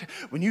what,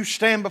 when you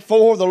stand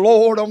before the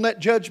Lord on that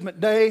judgment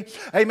day,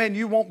 amen,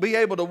 you won't be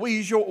able to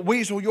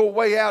weasel your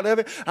way out of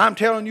it. I'm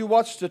telling you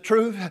what's the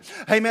truth.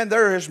 Amen,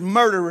 there is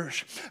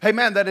murderers,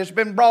 amen, that has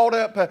been brought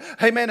up,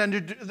 amen,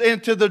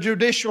 into the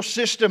judicial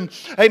system,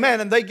 amen,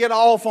 and they get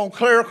off on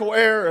clerical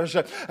errors,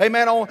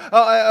 amen,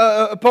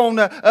 upon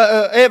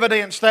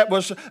evidence that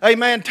was,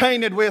 amen,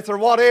 tainted with or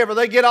whatever.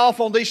 They get off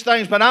on these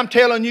things. But I'm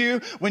telling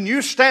you, when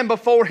you stand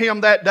before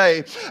Him that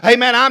day,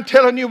 amen, I'm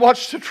telling you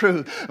what's the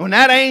truth. When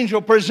that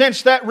angel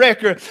presents that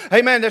record,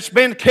 amen, that's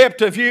been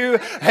kept of you,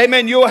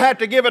 amen, you'll have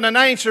to give an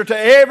answer to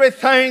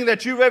everything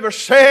that you've ever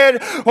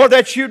said or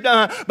that you've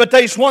done. But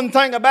there's one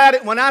thing about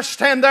it. When I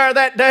stand there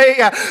that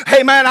day,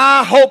 amen,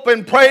 I hope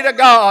and pray to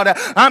God.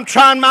 I'm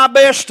trying my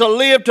best to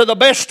live to the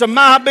best of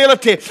my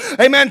ability,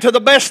 amen, to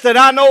the best that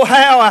I know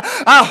how.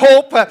 I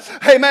hope,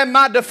 amen,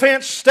 my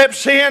defense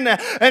steps in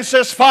and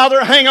says,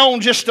 Father, hang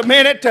on just a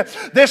minute.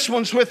 This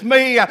one's with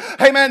me.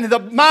 Amen.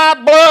 My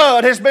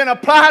blood has been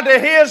applied to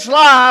his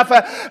life.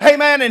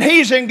 Amen. And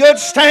he's in good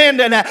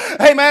standing.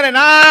 Amen. And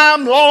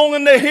I'm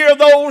longing to hear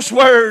those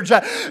words.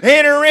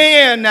 Enter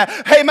in.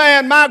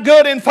 Amen. My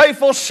good and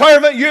faithful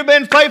servant, you've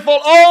been faithful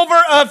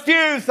over a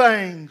few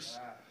things.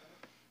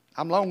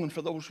 I'm longing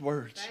for those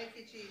words. Thank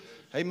you, Jesus.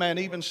 Amen.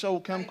 Even so,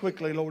 come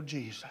quickly, Lord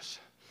Jesus.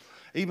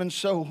 Even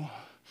so,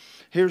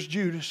 here's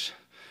Judas.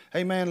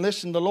 Amen.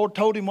 Listen, the Lord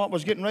told him what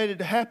was getting ready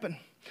to happen,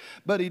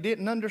 but he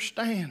didn't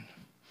understand.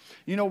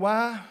 You know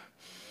why?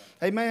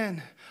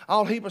 Amen.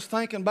 All he was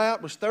thinking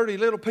about was 30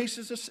 little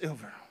pieces of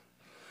silver.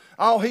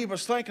 All he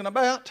was thinking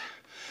about,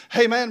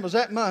 amen, was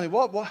that money.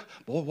 Boy,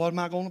 what am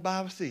I going to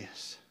buy with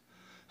this?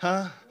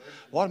 Huh?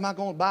 What am I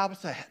going to buy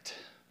with that?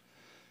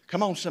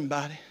 Come on,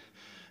 somebody.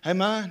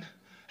 Amen.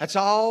 That's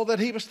all that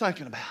he was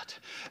thinking about.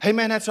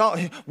 Amen. That's all.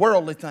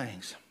 Worldly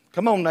things.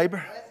 Come on,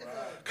 neighbor.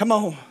 Come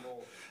on.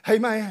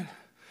 Amen.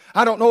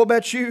 I don't know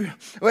about you.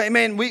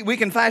 Amen. We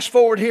can fast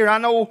forward here. I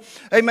know,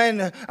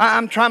 amen,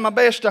 I'm trying my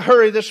best to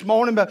hurry this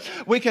morning, but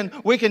we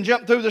can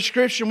jump through the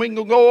scripture and we can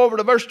go over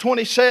to verse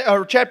 27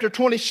 or chapter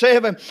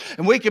 27,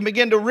 and we can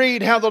begin to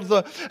read how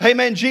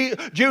amen,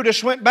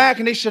 Judas went back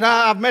and he said,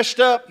 I've messed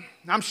up.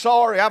 I'm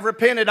sorry. I've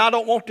repented. I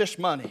don't want this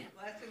money.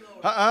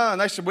 And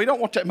they said, we don't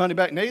want that money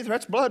back neither.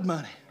 That's blood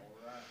money.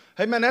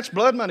 Amen. That's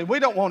blood money. We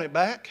don't want it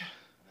back.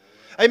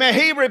 Amen.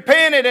 He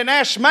repented and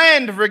asked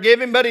man to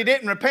forgive him, but he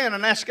didn't repent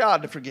and ask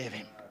God to forgive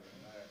him.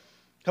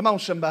 Come on,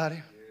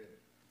 somebody.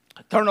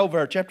 Turn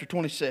over to chapter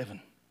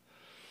 27.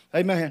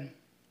 Amen.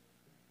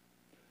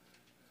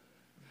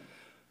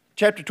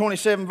 Chapter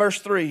 27,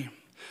 verse 3.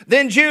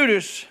 Then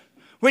Judas,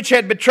 which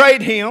had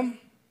betrayed him,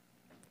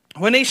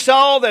 when he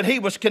saw that he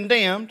was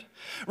condemned,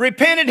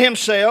 repented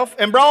himself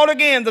and brought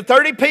again the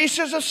 30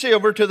 pieces of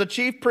silver to the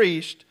chief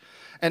priest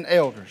and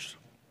elders,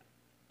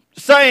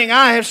 saying,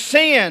 I have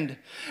sinned,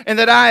 and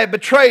that I have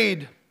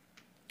betrayed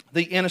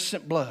the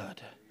innocent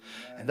blood.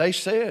 And they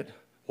said,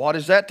 what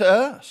is that to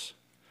us?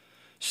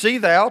 See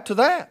thou to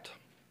that.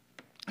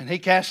 And he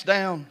cast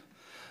down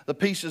the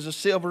pieces of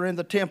silver in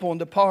the temple and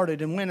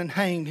departed and went and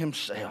hanged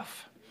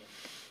himself.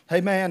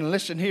 Amen. And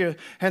listen here.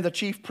 And the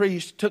chief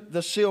priest took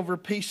the silver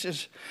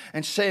pieces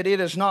and said, it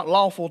is not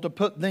lawful to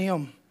put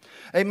them,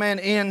 amen,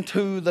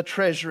 into the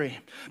treasury,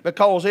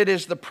 because it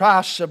is the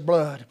price of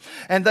blood.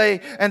 And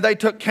they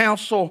took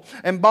counsel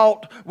and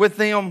bought with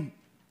them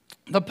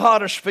the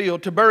potter's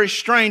field to bury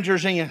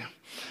strangers in.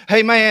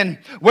 Amen.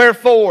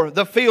 Wherefore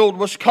the field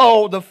was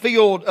called the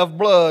field of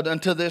blood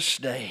unto this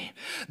day.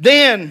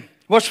 Then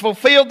was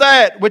fulfilled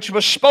that which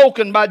was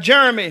spoken by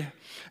Jeremiah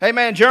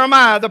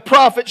the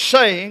prophet,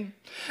 saying,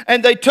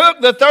 and they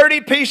took the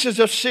 30 pieces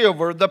of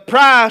silver, the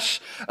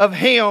price of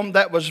him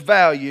that was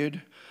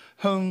valued,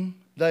 whom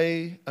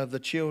they of the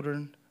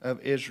children of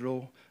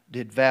Israel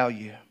did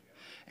value,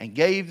 and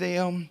gave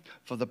them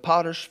for the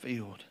potter's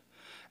field,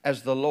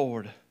 as the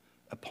Lord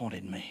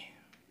appointed me.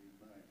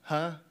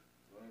 Huh?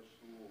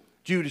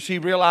 Judas, he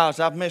realized,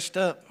 I've messed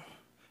up.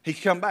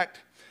 He's come back.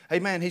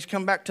 Amen. He's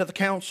come back to the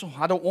council.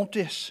 I don't want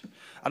this.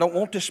 I don't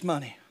want this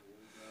money.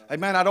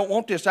 Amen. I don't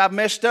want this. I've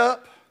messed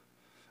up.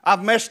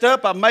 I've messed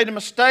up. I've made a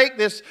mistake.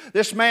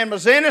 This man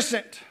was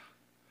innocent.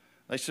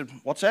 They said,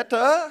 what's that to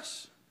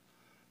us?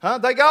 Huh?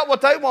 They got what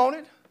they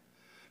wanted.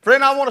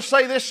 Friend, I want to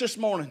say this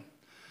morning.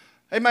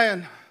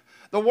 Amen.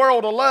 The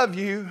world will love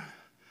you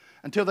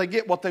until they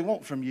get what they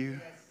want from you.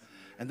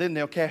 And then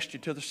they'll cast you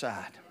to the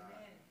side.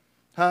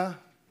 Huh?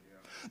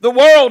 The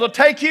world will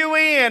take you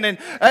in and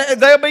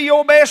they'll be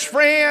your best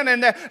friend.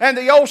 And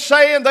the old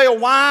saying, they'll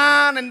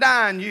wine and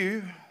dine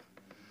you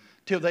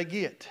till they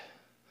get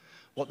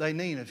what they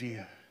need of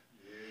you.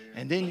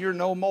 And then you're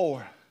no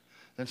more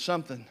than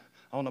something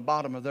on the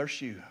bottom of their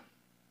shoe.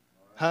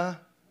 Huh?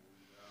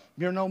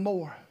 You're no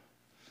more.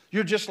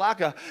 You're just like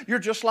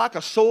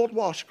a soiled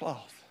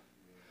washcloth.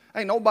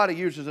 Ain't nobody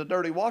uses a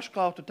dirty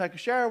washcloth to take a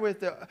shower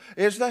with,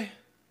 is they?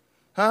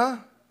 Huh?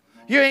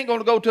 You ain't going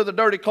to go to the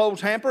dirty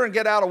clothes hamper and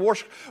get out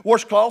a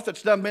washcloth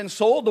that's done been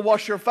soiled to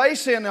wash your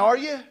face in, are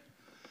you?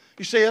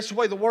 You see, that's the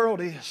way the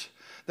world is.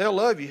 They'll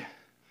love you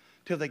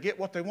till they get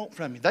what they want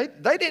from you.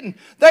 They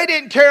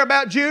didn't care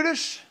about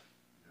Judas.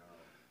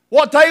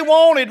 What they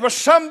wanted was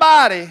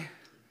somebody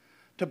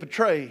to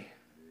betray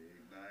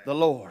the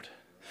Lord.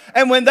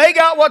 And when they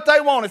got what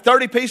they wanted,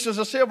 30 pieces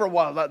of silver,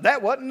 well,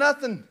 that wasn't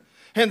nothing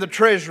in the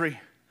treasury,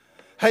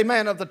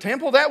 amen, of the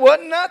temple. That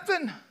wasn't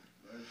nothing.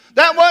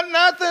 That wasn't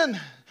nothing.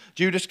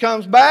 Judas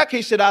comes back.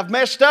 He said, I've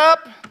messed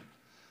up.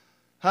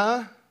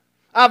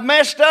 I've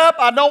messed up.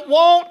 I don't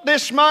want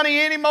this money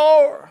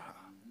anymore.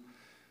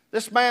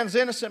 This man's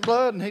innocent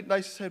blood. And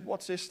they said,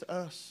 what's this to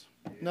us?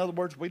 In other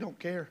words, we don't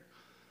care.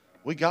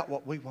 We got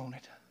what we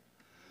wanted.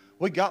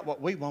 We got what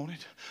we wanted.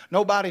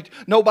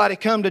 Nobody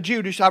come to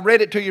Judas. I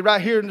read it to you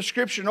right here in the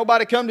scripture.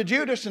 Nobody come to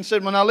Judas and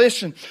said, well, now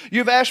listen,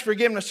 you've asked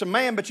forgiveness of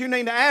man, but you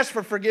need to ask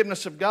for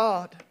forgiveness of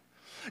God.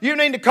 You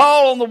need to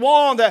call on the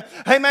one that,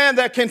 hey man,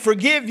 that can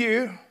forgive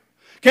you.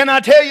 Can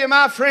I tell you,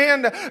 my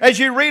friend, as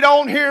you read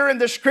on here in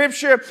the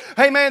scripture,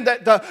 amen,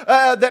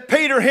 that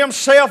Peter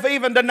himself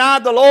even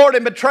denied the Lord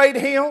and betrayed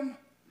him?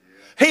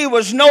 He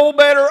was no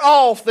better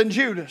off than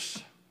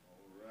Judas.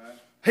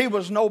 He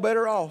was no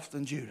better off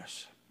than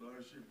Judas.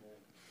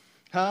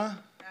 Huh?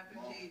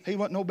 He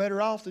wasn't no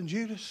better off than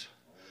Judas.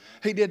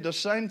 He did the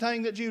same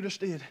thing that Judas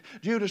did.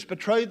 Judas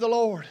betrayed the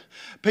Lord.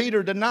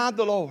 Peter denied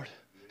the Lord.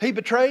 He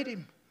betrayed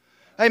him.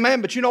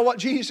 Amen. But you know what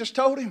Jesus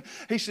told him?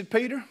 He said,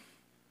 Peter,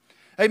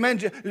 amen.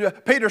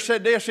 Peter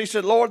said this. He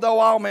said, Lord, though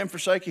all men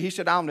forsake you, he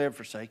said, I'll never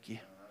forsake you.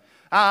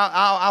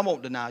 I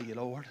won't deny you,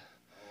 Lord.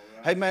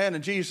 Amen.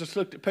 And Jesus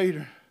looked at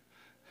Peter.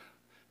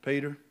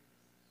 Peter,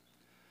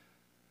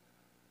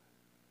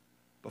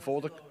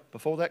 before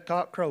that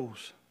cock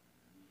crows,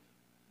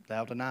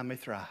 thou deny me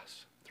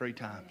thrice, 3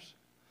 times.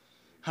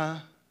 Huh?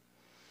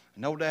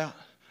 No doubt.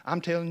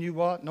 I'm telling you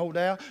what, no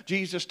doubt.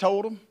 Jesus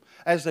told them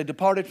as they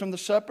departed from the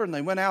supper and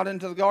they went out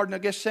into the Garden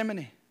of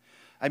Gethsemane.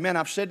 Amen.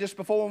 I've said this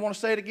before. I want to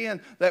say it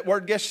again. That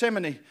word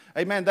Gethsemane.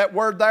 Amen. That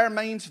word there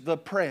means the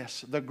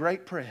press, the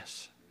great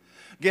press.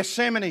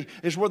 Gethsemane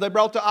is where they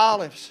brought the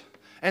olives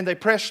and they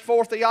pressed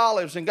forth the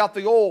olives and got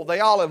the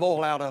olive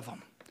oil out of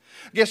them.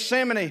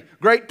 Gethsemane,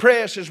 great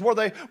press, is where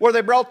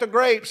they brought the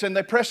grapes and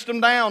they pressed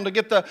them down to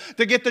get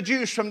the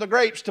juice from the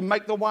grapes to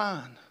make the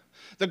wine.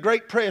 The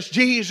great press.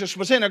 Jesus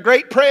was in a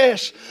great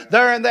press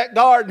there in that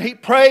garden. He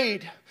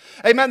prayed.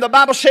 Amen. The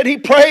Bible said he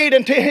prayed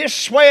until his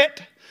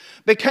sweat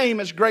became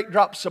as great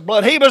drops of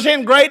blood. He was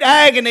in great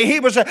agony. He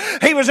was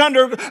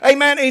under,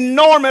 amen,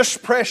 enormous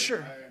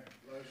pressure.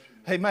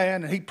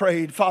 Amen. And he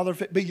prayed, Father,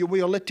 if it be your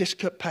will, let this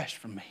cup pass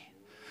from me.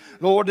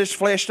 Lord, this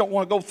flesh don't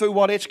want to go through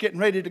what it's getting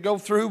ready to go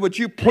through. Would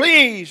you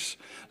please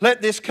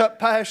let this cup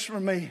pass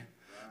from me?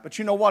 But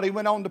you know what he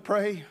went on to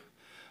pray?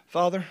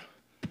 Father,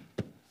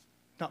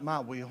 not my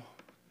will,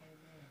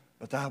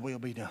 but thy will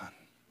be done.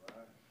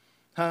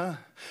 Huh?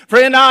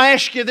 Friend, I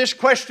ask you this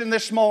question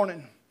this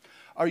morning.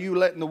 Are you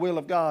letting the will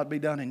of God be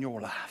done in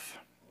your life?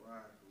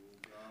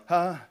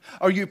 Huh?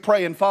 Are you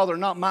praying, Father,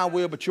 not my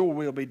will, but your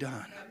will be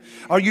done?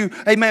 Are you,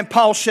 amen,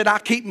 Paul said, I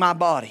keep my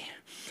body.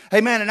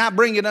 Amen. And I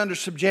bring it under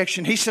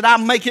subjection. He said, I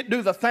make it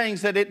do the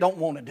things that it don't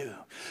want to do.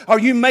 Are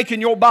you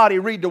making your body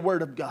read the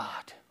Word of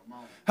God?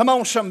 Come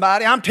on,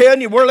 somebody. I'm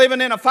telling you, we're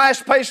living in a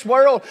fast-paced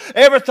world.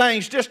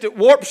 Everything's just at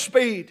warp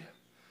speed.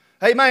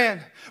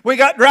 Amen. We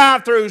got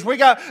drive-thrus. We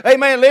got,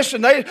 amen,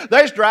 listen,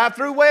 there's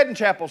drive-through wedding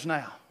chapels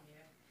now.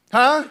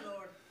 Huh?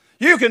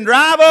 You can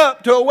drive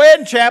up to a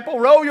wedding chapel,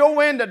 roll your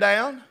window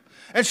down,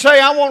 and say,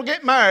 I want to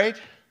get married.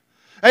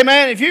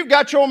 Amen. If you've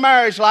got your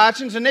marriage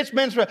license and it's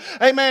been,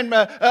 amen,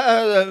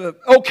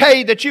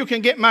 okay that you can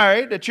get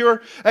married, that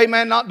you're,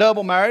 amen, not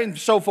double married and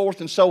so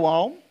forth and so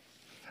on.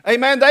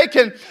 Amen. They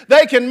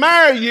can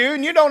marry you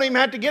and you don't even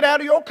have to get out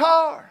of your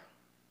car.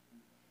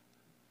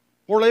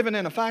 We're living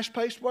in a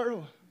fast-paced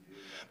world.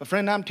 But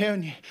friend, I'm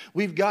telling you,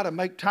 we've got to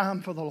make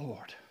time for the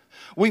Lord.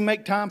 We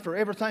make time for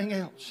everything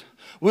else.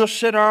 We'll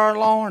set our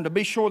alarm to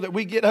be sure that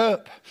we get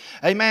up.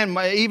 Amen.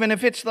 Even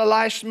if it's the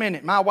last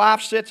minute. My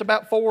wife sets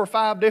about 4 or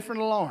 5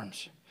 different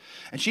alarms.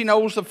 And she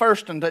knows the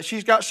first one that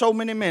she's got so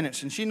many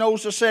minutes. And she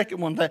knows the second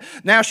one that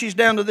now she's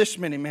down to this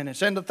many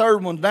minutes. And the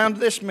third one's down to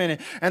this many.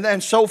 And then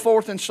so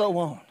forth and so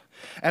on.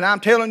 And I'm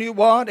telling you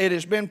what, it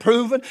has been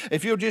proven.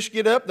 If you'll just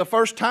get up the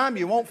first time,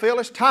 you won't feel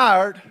as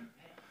tired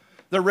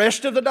the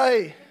rest of the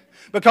day.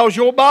 Because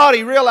your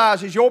body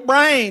realizes, your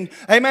brain,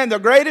 amen, the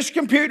greatest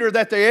computer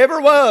that there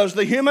ever was,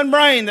 the human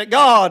brain that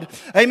God,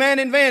 amen,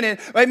 invented.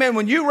 Amen,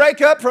 when you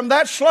wake up from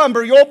that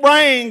slumber, your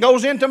brain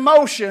goes into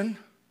motion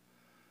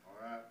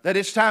that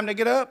it's time to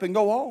get up and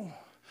go on.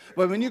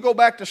 But when you go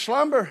back to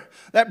slumber,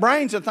 that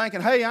brain's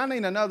thinking, hey, I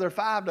need another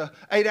 5 to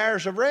 8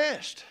 hours of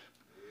rest.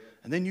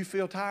 And then you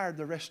feel tired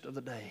the rest of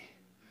the day.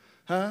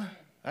 Huh?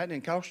 That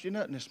didn't cost you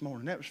nothing this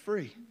morning. That was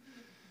free.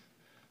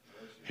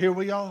 Here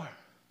we are.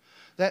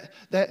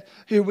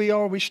 Here we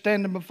are, we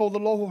standing before the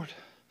Lord.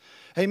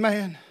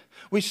 Amen.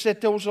 We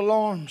set those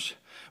alarms.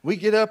 We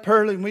get up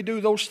early and we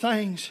do those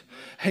things,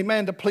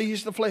 amen, to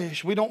please the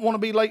flesh. We don't want to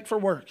be late for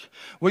work.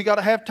 We got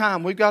to have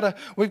time. We've got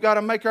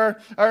to make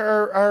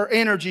our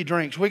energy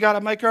drinks. We got to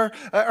make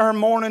our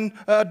morning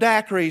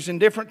daiquiris and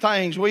different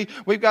things.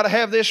 We've got to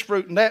have this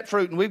fruit and that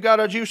fruit, and we've got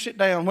to juice it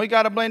down. We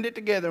got to blend it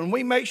together, and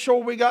we make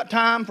sure we got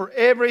time for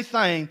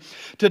everything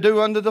to do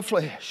unto the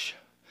flesh.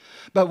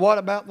 But what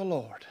about the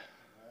Lord?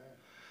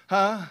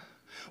 Huh?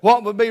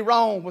 What would be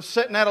wrong with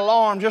setting that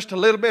alarm just a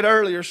little bit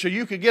earlier so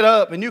you could get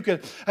up and you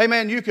could,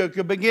 amen, you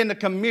could begin to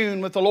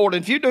commune with the Lord.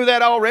 And if you do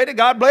that already,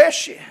 God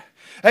bless you.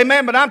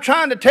 Amen. But I'm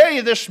trying to tell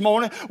you this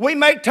morning, we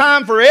make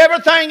time for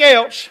everything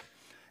else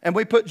and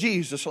we put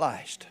Jesus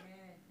last.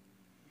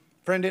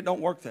 Friend, it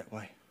don't work that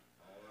way.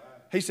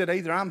 He said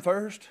either I'm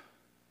first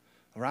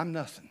or I'm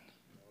nothing.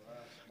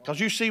 Because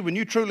you see, when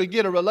you truly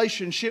get a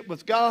relationship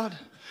with God,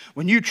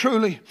 when you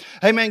truly,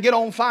 amen, get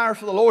on fire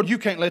for the Lord, you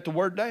can't let the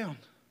word down.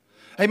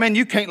 Amen.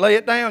 You can't lay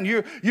it down.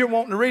 You're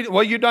wanting to read it.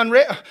 Well, you done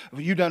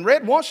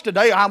read once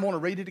today. I want to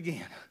read it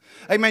again.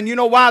 Amen. You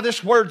know why?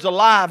 This word's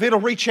alive. It'll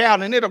reach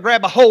out and it'll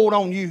grab a hold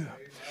on you.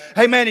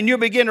 Amen. And you'll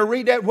begin to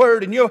read that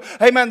word and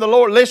amen, the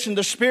Lord, listen,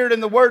 the Spirit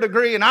and the Word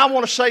agree. And I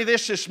want to say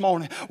this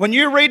morning. When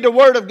you read the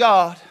Word of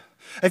God,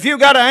 if you've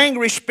got an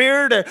angry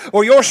spirit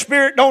or your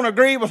spirit don't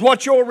agree with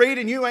what you're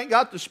reading, you ain't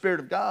got the Spirit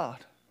of God.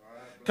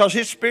 Because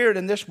His Spirit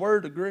and this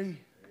Word agree.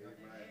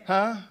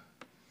 Huh?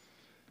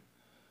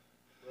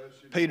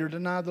 Peter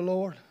denied the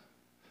Lord.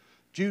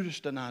 Judas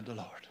denied the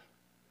Lord.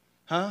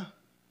 Huh?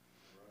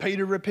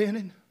 Peter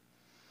repented.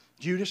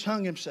 Judas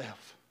hung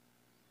himself.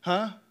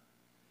 Huh?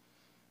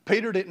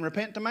 Peter didn't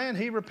repent to man.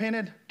 He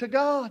repented to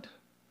God.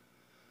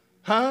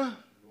 Huh?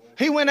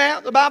 He went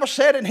out, the Bible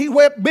said, and he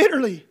wept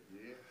bitterly.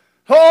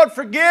 Lord,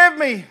 forgive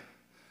me.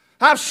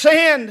 I've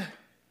sinned.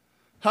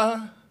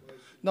 Huh?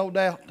 No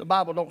doubt. The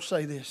Bible don't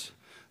say this.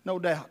 No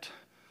doubt.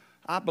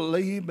 I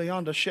believe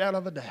beyond a shadow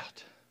of a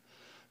doubt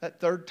that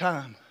third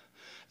time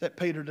that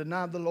Peter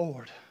denied the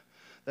Lord,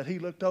 that he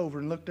looked over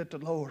and looked at the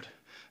Lord,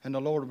 and the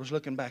Lord was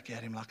looking back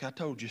at him like, I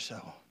told you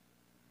so.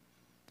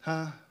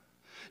 Huh?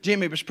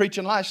 Jimmy was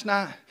preaching last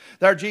night.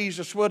 There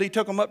Jesus would. He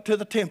took them up to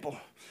the temple.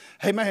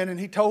 Amen. And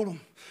he told them,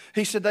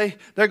 he said,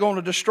 they're going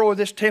to destroy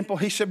this temple.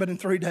 He said, but in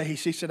 3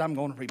 days, he said, I'm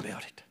going to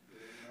rebuild it.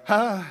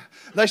 Huh?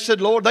 They said,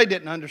 Lord, they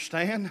didn't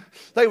understand.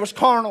 They was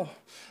carnal.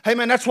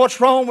 Amen. That's what's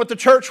wrong with the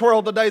church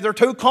world today. They're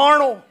too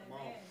carnal.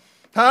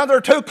 Huh?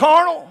 They're too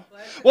carnal.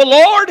 Well,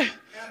 Lord,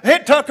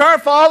 it took our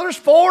fathers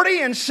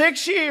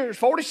 46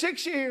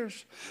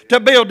 years to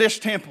build this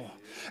temple.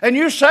 And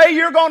you say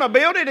you're going to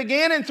build it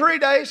again in 3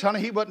 days?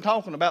 Honey, he wasn't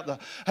talking about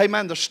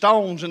the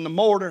stones and the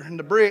mortar and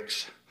the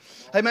bricks.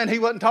 Amen. He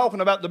wasn't talking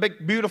about the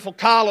big beautiful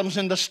columns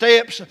and the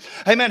steps.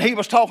 Amen. He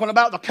was talking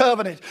about the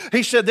covenant.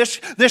 He said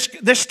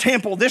this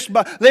temple,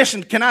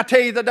 listen, can I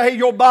tell you today,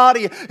 your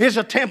body is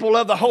a temple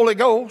of the Holy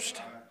Ghost.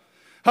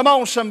 Come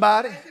on,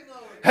 somebody.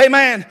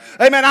 Amen.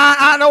 Amen.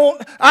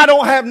 I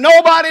don't have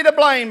nobody to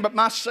blame but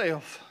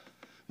myself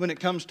when it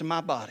comes to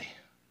my body.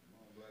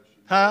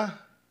 Huh?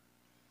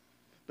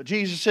 But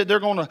Jesus said they're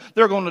going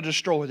to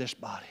destroy this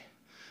body.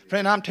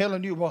 Friend, I'm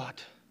telling you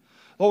what.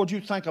 Lord,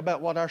 you think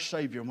about what our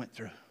Savior went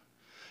through.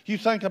 You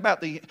think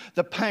about the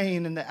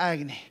pain and the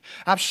agony.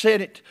 I've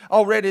said it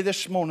already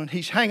this morning.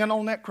 He's hanging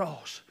on that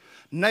cross.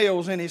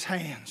 Nails in his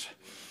hands.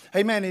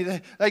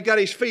 Amen. They got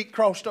his feet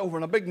crossed over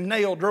and a big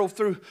nail drove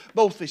through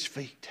both his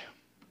feet.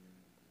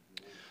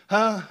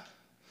 Huh?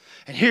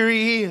 And here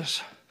he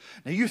is.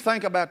 Now you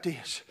think about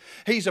this.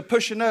 He's a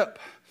pushing up.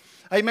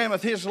 Amen.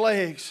 With his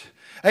legs.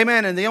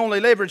 Amen. And the only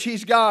leverage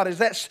he's got is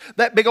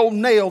that big old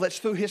nail that's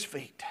through his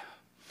feet.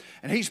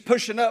 And he's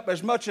pushing up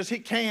as much as he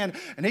can.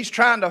 And he's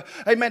trying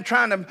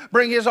to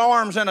bring his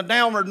arms in a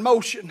downward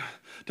motion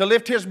to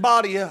lift his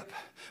body up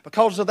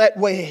because of that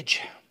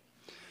wedge.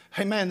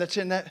 Amen. That's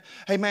in that,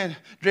 amen,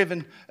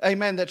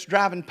 that's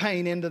driving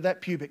pain into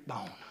that pubic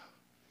bone.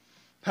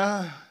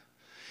 Huh?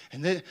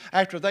 And then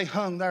after they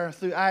hung there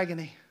through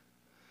agony,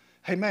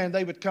 amen,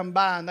 they would come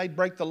by and they'd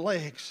break the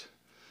legs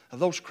of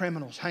those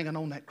criminals hanging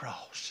on that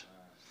cross.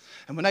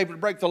 And when they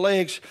would break the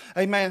legs,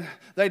 amen,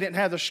 they didn't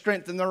have the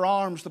strength in their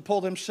arms to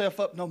pull themselves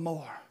up no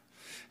more.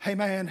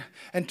 Amen.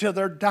 Until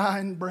their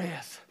dying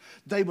breath,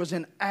 they was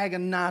in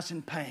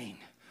agonizing pain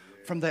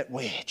from that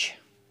wedge.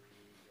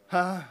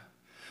 Huh?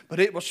 But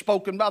it was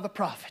spoken by the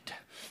prophet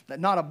that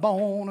not a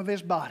bone of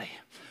his body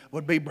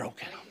would be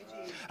broken.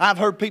 I've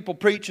heard people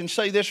preach and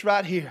say this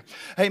right here.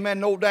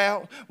 Amen, no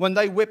doubt. When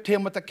they whipped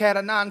him with the cat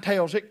of nine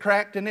tails, it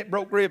cracked and it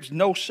broke ribs.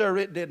 No, sir,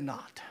 it did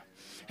not.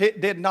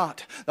 It did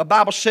not. The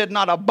Bible said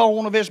not a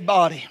bone of his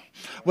body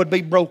would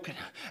be broken.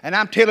 And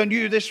I'm telling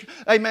you this,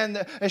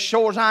 amen, as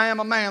sure as I am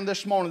a man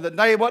this morning, that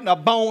there wasn't a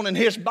bone in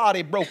his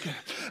body broken.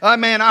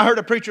 Amen, I heard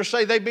a preacher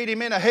say they beat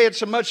him in the head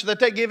so much that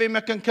they give him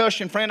a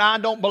concussion. Friend, I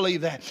don't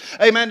believe that.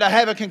 Amen, to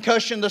have a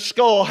concussion, the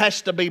skull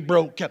has to be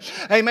broken.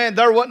 Amen,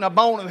 there wasn't a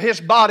bone of his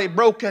body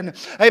broken.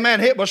 Amen,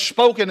 it was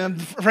spoken.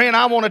 And friend,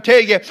 I want to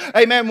tell you,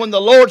 amen, when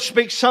the Lord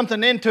speaks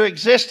something into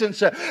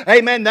existence,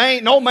 amen, there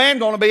ain't no man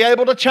going to be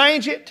able to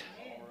change it.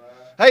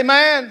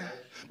 Amen.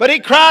 But he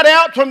cried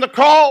out from the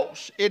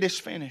cross, it is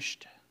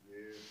finished.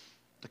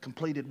 the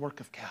completed work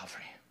of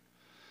Calvary.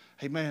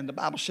 Amen. The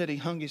Bible said he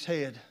hung his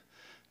head,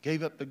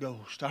 gave up the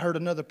ghost. I heard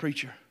another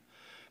preacher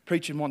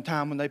preaching one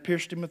time when they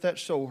pierced him with that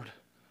sword,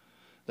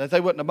 that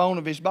they wasn't a bone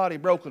of his body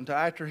broken till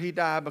after he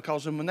died,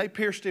 because when they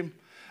pierced him,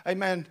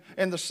 amen,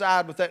 in the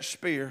side with that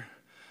spear,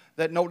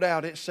 that no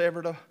doubt it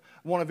severed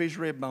one of his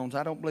rib bones.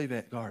 I don't believe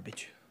that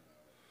garbage.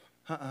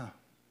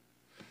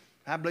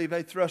 I believe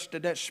they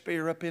thrusted that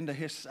spear up into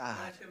his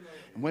side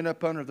and went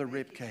up under the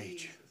rib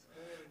cage.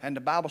 And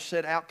the Bible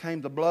said out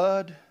came the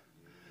blood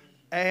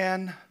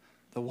and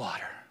the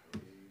water.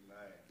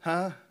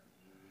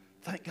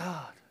 Thank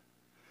God.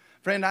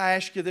 Friend, I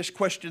ask you this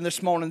question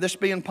this morning, this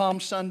being Palm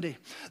Sunday.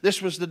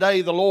 This was the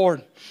day the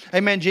Lord,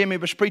 amen, Jimmy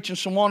was preaching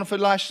so wonderfully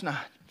last night.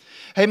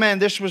 Amen,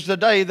 this was the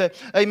day that,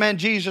 amen,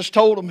 Jesus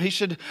told him, he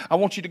said, I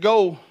want you to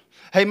go.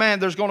 Amen,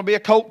 there's going to be a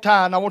coat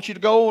tied, and I want you to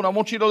go, and I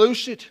want you to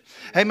loose it.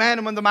 Amen,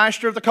 and when the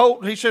master of the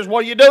coat, he says,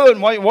 what are you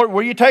doing?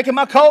 Were you taking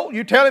my coat?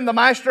 You tell him the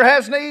master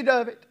has need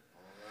of it.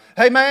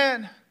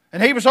 Amen,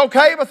 and he was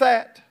okay with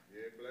that.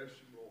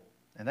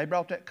 And they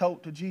brought that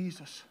coat to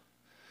Jesus.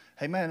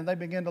 Amen, and they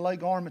began to lay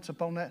garments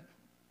upon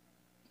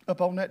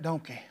that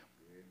donkey.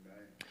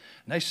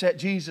 And they set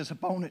Jesus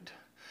upon it.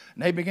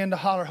 And they began to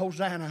holler,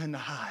 Hosanna in the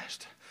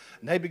highest.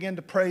 And they began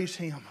to praise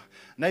him.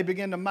 And they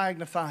began to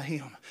magnify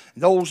him.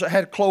 And those that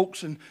had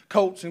cloaks and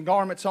coats and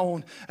garments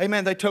on,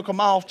 amen, they took them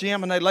off,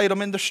 Jim, and they laid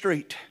them in the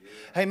street.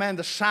 Amen,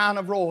 the sign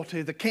of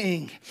royalty, the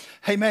king,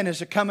 amen,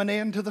 is coming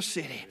into the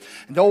city.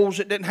 And those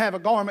that didn't have a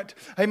garment,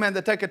 amen,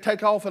 that they could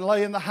take off and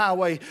lay in the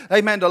highway,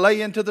 amen, to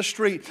lay into the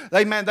street,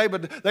 amen,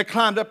 they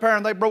climbed up there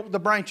and they broke the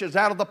branches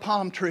out of the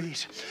palm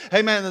trees.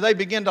 Amen, and they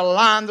began to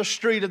line the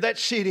street of that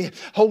city.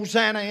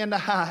 Hosanna in the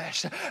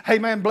highest.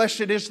 Amen,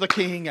 blessed is the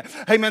King.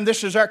 Amen,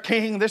 this is our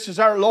King, this is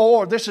our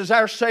Lord, this is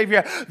our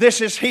Savior, this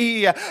is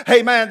He,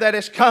 amen, that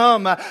has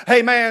come,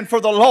 amen, for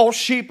the lost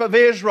sheep of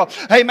Israel.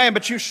 Amen,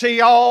 but you see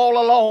all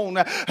alone,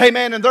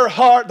 amen, in their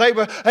heart, they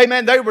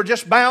were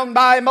just bound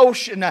by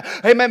emotion.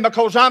 Amen,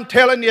 because I'm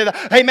telling you,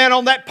 amen,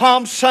 on that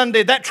Palm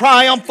Sunday, that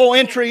triumphal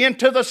entry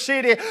into the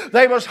city,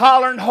 they was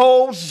hollering,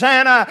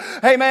 Hosanna,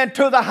 amen,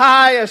 to the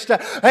highest.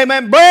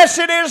 Amen,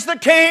 blessed is the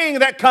King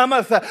that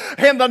cometh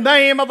in the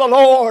name of the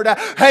Lord.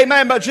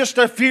 Amen, but just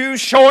a few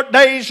short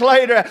days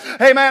later,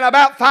 amen,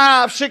 about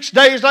 5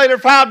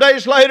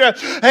 days later,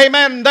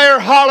 amen, they're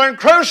hollering,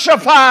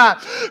 crucify,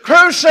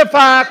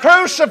 crucify,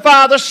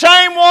 crucify, the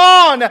same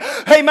one,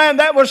 amen,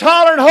 that was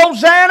hollering,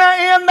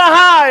 Hosanna in the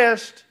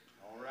highest.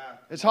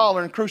 It's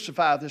hollering,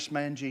 crucify this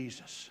man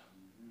Jesus.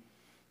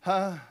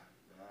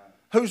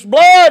 Whose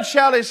blood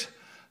shall his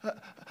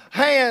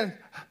hand,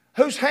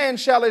 whose hand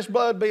shall his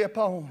blood be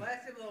upon?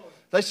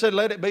 They said,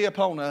 let it be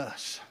upon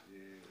us.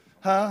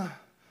 Friend,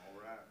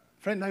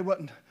 they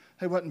wasn't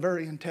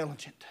very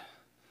intelligent.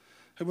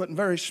 They wasn't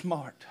very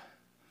smart.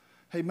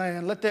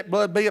 Amen. Let that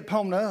blood be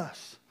upon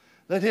us.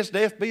 Let his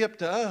death be up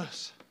to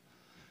us.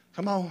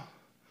 Come on.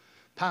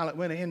 Pilate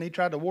went in, he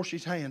tried to wash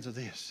his hands of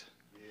this.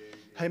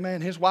 Amen.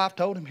 His wife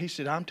told him, he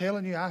said, I'm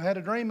telling you, I had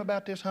a dream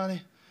about this,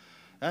 honey.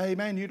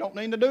 Amen. You don't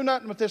need to do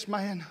nothing with this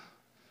man.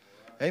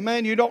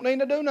 Amen. You don't need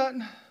to do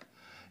nothing.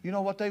 You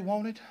know what they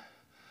wanted?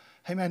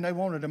 Amen. They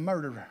wanted a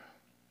murderer.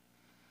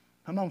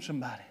 Come on,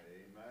 somebody.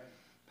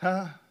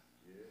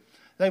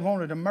 They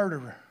wanted a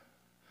murderer.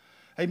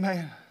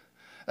 Amen.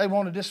 They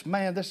wanted this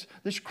man,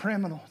 this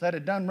criminal that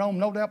had done wrong,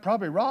 no doubt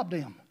probably robbed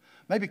him.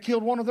 Maybe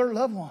killed one of their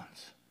loved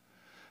ones.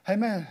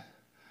 Amen.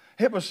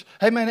 It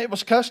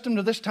was custom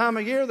to this time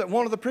of year that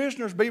one of the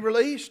prisoners be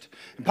released.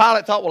 And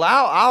Pilate thought, well,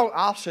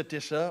 I'll set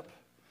this up.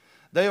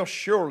 They'll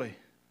surely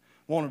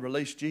want to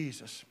release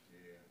Jesus.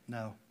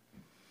 No.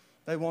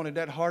 They wanted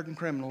that hardened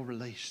criminal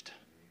released.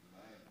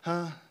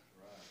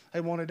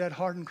 They wanted that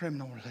hardened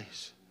criminal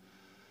released.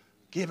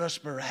 Give us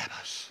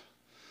Barabbas.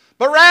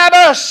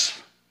 Barabbas!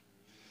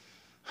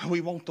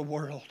 We want the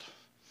world.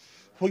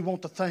 We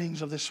want the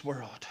things of this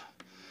world.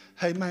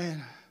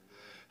 Amen.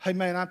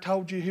 Amen. I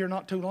told you here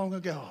not too long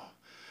ago.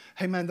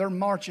 Amen. They're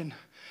marching,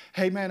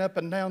 amen, up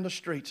and down the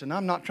streets. And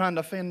I'm not trying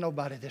to offend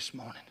nobody this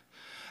morning.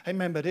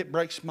 Amen. But it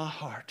breaks my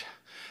heart.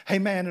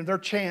 Amen. And their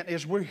chant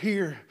is, we're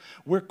here,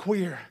 we're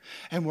queer,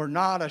 and we're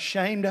not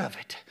ashamed of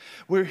it.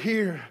 We're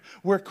here,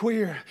 we're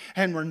queer,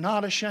 and we're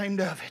not ashamed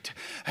of it.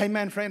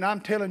 Amen, friend, I'm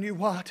telling you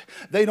what,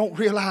 they don't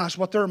realize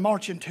what they're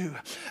marching to.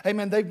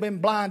 Amen, they've been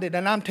blinded,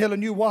 and I'm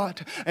telling you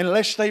what,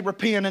 unless they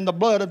repent and the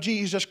blood of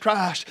Jesus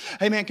Christ,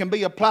 amen, can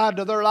be applied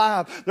to their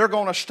life, they're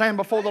going to stand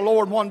before the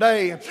Lord one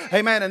day.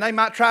 Amen, and they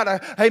might try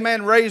to,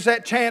 amen, raise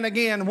that chant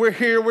again. We're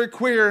here, we're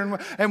queer,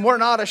 and we're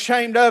not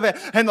ashamed of it.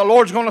 And the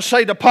Lord's going to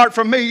say, depart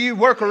from me, you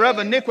worker of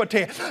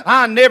iniquity.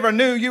 I never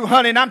knew you,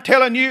 honey. And I'm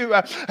telling you,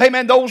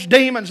 amen, those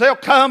demons, they'll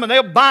come and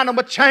they'll bind them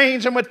with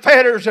chains and with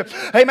fetters.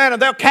 Amen,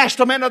 and they'll cast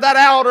them into that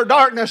outer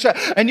darkness.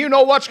 And you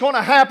know what's going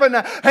to happen?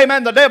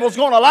 Amen, the devil's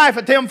going to laugh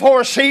at them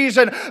for a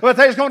season. But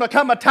there's going to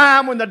come a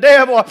time when the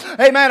devil,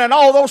 amen, and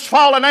all those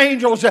fallen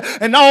angels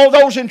and all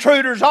those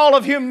intruders, all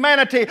of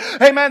humanity,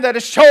 amen, that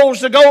is chose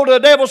to go to the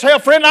devil's hell.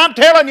 Friend, I'm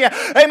telling you,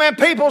 amen,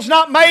 people's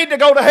not made to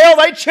go to hell.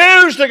 They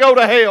choose to go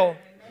to hell.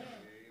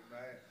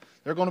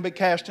 They're going to be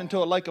cast into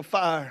a lake of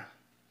fire.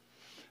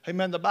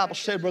 Amen. The Bible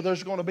said where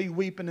there's going to be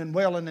weeping and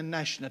wailing and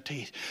gnashing of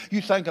teeth.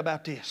 You think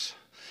about this.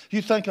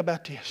 You think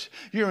about this.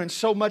 You're in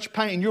so much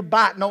pain. You're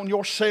biting on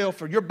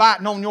yourself or you're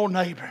biting on your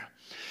neighbor.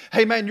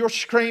 Amen. You're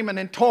screaming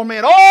in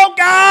torment. Oh,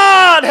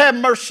 God, have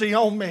mercy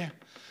on me.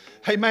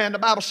 Amen. The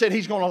Bible said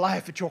He's going to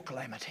laugh at your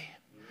calamity.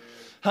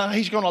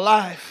 He's going to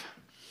laugh.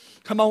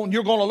 Come on,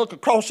 you're going to look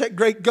across that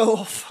great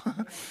gulf.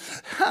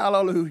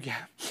 Hallelujah.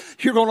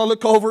 You're going to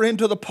look over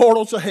into the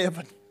portals of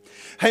heaven.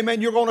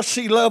 Amen. You're going to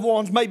see loved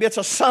ones. Maybe it's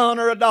a son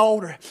or a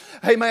daughter.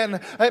 Amen.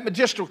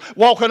 Just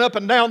walking up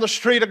and down the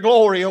street of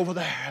glory over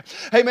there.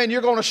 Amen.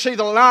 You're going to see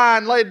the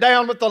lion laid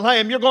down with the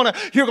lamb. You're going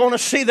to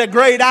see the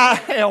great I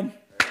am.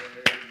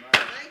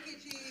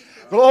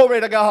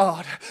 Glory to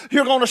God.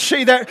 You're going to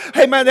see that,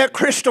 amen, that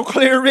crystal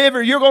clear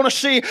river. You're going to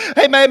see,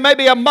 amen,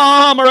 maybe a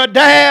mom or a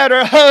dad or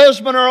a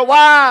husband or a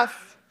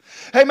wife.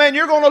 Amen.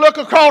 You're going to look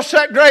across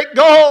that great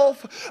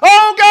gulf.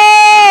 Oh,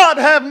 God,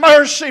 have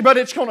mercy. But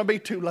it's going to be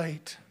too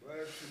late.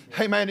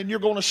 Amen. And you're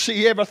going to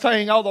see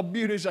everything, all the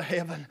beauties of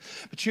heaven.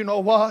 But you know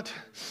what?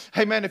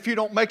 Amen. If you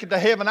don't make it to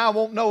heaven, I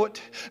won't know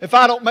it. If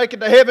I don't make it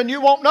to heaven,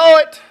 you won't know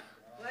it.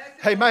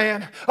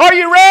 Amen. Are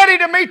you ready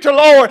to meet the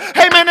Lord?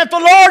 Amen. If the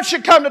Lord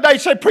should come today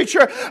and say,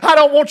 preacher, I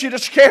don't want you to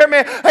scare me.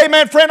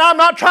 Amen. Friend, I'm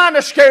not trying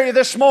to scare you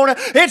this morning.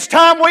 It's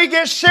time we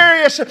get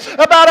serious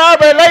about our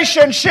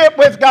relationship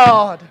with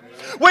God.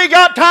 We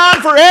got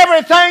time for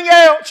everything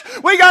else.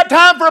 We got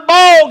time for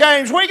ball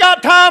games. We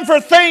got time for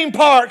theme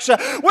parks.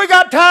 We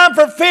got time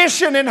for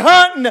fishing and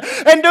hunting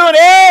and doing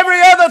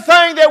every other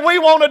thing that we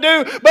want to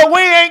do. But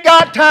we ain't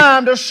got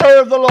time to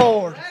serve the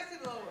Lord.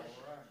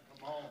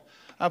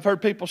 I've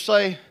heard people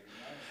say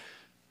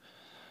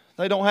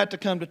they don't have to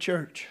come to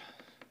church.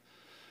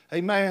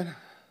 Amen.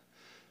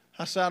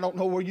 I say, I don't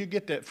know where you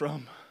get that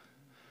from.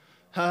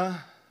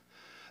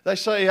 They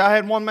say, I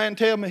had one man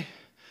tell me,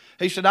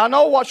 he said, I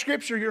know what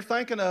scripture you're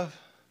thinking of.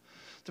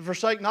 To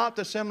forsake not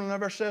the assembling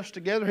of ourselves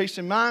together. He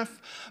said,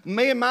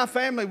 me and my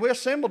family, we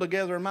assemble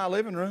together in my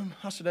living room.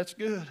 I said, that's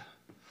good.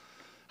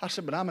 I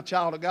said, but I'm a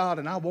child of God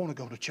and I want to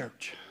go to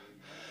church.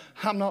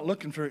 I'm not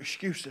looking for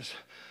excuses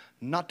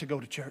not to go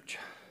to church.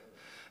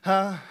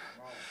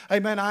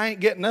 Amen. I ain't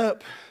getting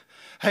up.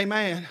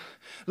 Amen.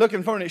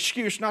 Looking for an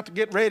excuse not to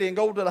get ready and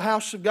go to the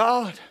house of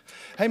God.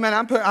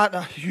 Amen.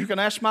 You can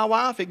ask my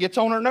wife. It gets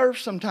on her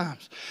nerves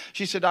sometimes.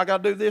 She said, I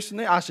got to do this and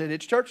that. I said,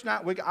 it's church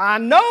night. I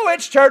know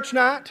it's church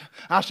night.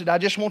 I said, I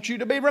just want you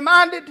to be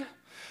reminded.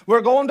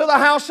 We're going to the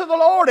house of the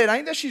Lord. It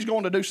ain't that she's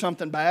going to do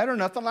something bad or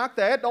nothing like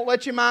that. Don't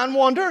let your mind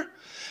wander.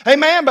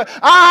 Amen. But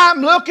I'm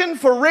looking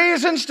for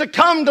reasons to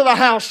come to the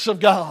house of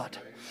God.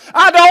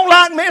 I don't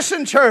like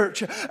missing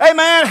church.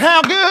 Amen.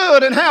 How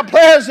good and how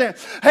pleasant,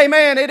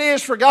 amen, it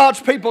is for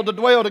God's people to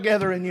dwell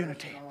together in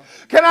unity.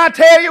 Can I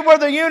tell you where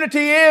the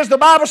unity is? The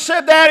Bible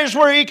said that is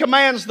where He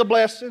commands the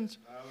blessings.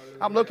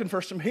 I'm looking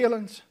for some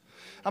healings.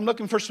 I'm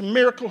looking for some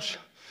miracles.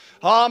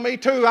 Oh, me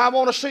too. I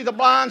want to see the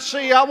blind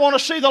see. I want to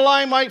see the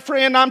lame wake.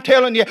 Friend, I'm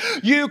telling you,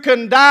 you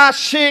can die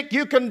sick,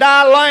 you can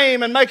die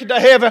lame and make it to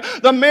heaven.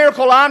 The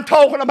miracle I'm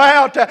talking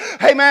about,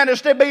 amen,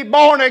 is to be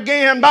born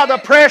again by the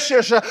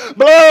precious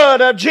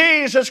blood of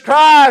Jesus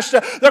Christ.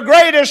 The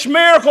greatest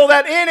miracle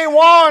that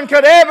anyone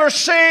could ever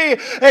see.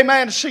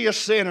 Amen, to see a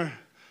sinner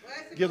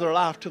give their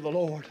life to the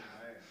Lord.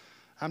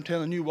 I'm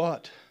telling you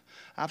what.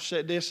 I've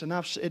said this and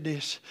I've said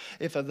this.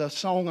 If the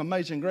song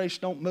Amazing Grace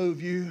don't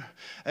move you,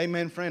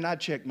 amen, friend, I'd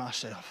check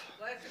myself.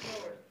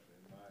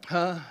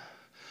 I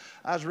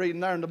was reading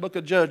there in the book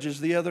of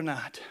Judges the other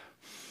night.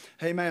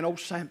 Amen,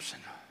 old Samson.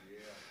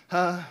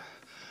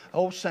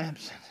 Old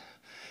Samson.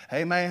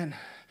 Amen.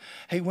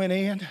 He went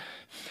in.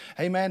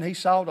 Amen, he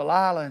saw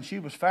Delilah and she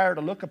was fair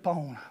to look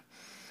upon.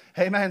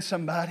 Amen,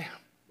 somebody.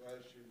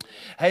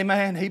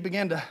 Amen, he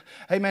began, this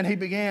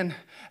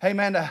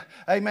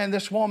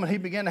woman, he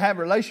began to have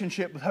a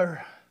relationship with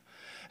her.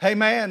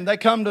 Amen, they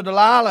come to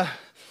Delilah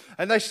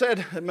and they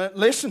said,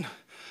 listen,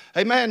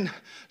 amen,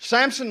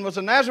 Samson was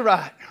a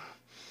Nazarite.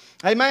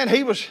 Amen,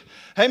 he was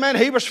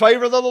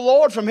favored of the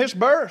Lord from his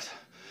birth.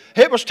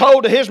 It was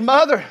told to his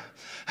mother,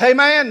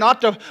 amen,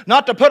 not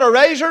to put a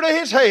razor to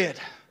his head.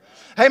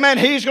 Amen,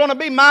 he's going to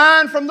be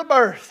mine from the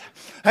birth.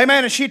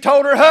 Amen, and she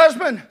told her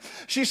husband,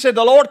 she said,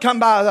 the Lord come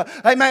by.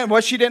 Amen.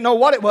 Well, she didn't know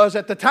what it was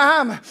at the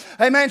time.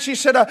 Amen. She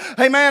said,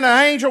 amen,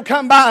 an angel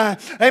come by.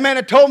 Amen,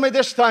 and told me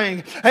this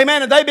thing.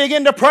 Amen, and they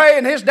began to pray,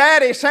 and his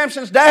daddy,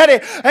 Samson's daddy,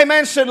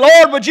 amen, said,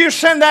 Lord, would you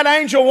send that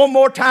angel one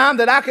more time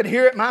that I could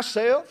hear it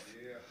myself?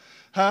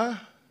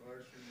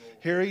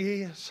 Here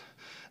he is.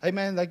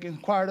 Amen, they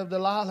inquired of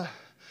Delilah.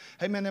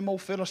 Amen, them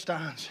old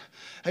Philistines.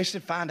 They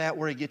said, find out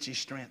where he gets his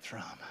strength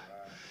from.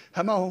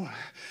 Come on.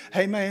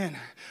 Amen.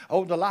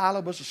 Oh,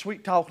 Delilah was a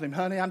sweet talking him,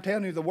 honey. I'm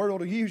telling you, the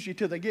world will use you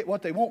till they get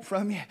what they want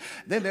from you.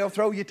 Then they'll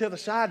throw you to the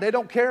side. They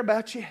don't care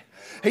about you.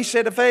 He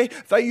said, if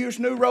they use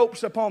new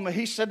ropes upon me,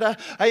 he said,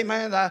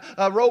 amen,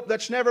 a rope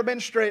that's never been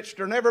stretched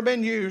or never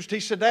been used. He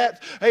said,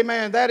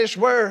 that is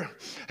where,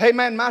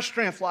 amen, my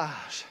strength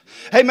lies.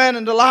 Amen.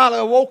 And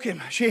Delilah awoke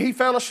him. He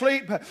fell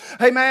asleep.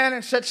 Amen.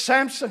 And said,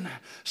 Samson,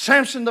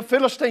 Samson, the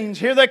Philistines,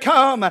 here they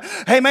come.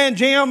 Amen,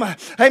 Jim.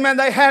 Amen.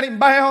 They had him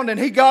bound and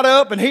he got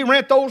up and he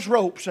rent those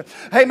ropes.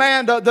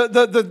 Amen.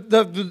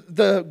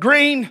 The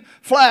green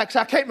flax.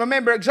 I can't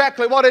remember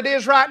exactly what it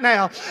is right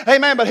now.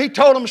 Amen. But he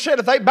told them, said,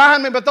 if they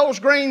bind me with those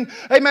green,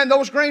 amen,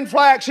 those green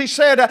flax, he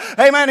said,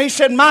 amen, he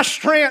said, my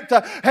strength,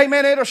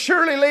 amen, it'll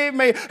surely leave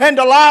me. And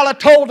Delilah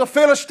told the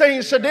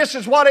Philistines, said, this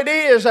is what it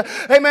is.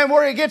 Amen.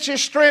 Where he gets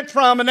his strength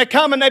from. And they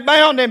come and they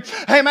bound him.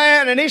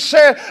 Amen. And he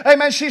said,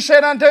 amen, she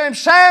said unto him,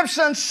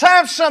 Samson,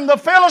 Samson, the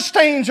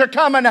Philistines are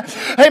coming.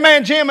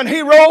 Amen, Jim. And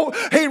he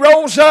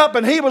rose up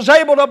and he was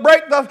able to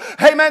break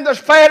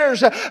the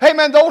fetters,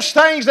 amen, those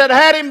things that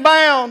had him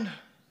bound.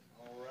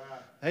 All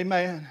right.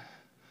 Amen.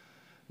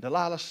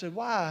 Delilah said,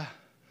 why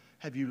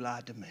have you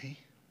lied to me?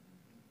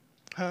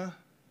 Huh?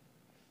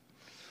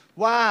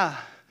 Why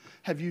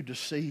have you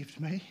deceived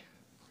me?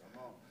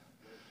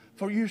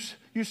 For you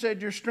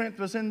said your strength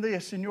was in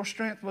this and your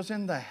strength was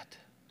in that.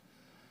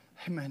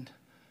 Amen.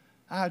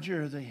 I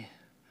adjure thee,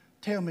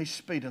 tell me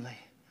speedily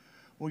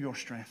where your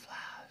strength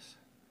lies.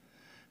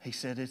 He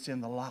said, it's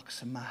in the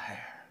locks of my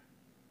hair.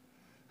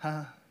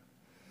 Huh?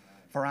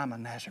 For I'm a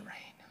Nazarene.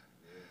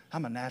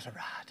 I'm a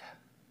Nazarite.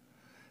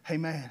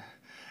 Amen.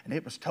 And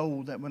it was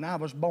told that when I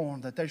was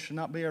born that there should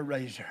not be a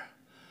razor,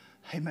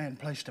 amen,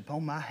 placed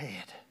upon my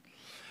head.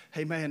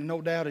 Amen.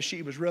 No doubt as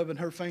she was rubbing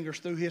her fingers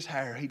through his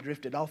hair, he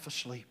drifted off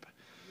asleep.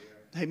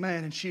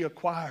 Amen. And she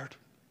acquired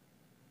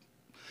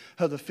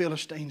of the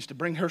Philistines to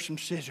bring her some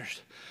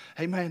scissors.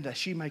 Amen. That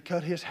she may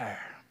cut his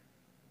hair.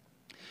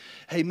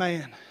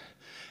 Amen.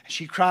 And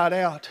she cried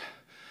out,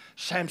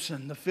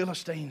 Samson, the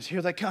Philistines,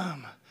 here they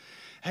come.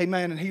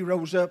 Amen. And he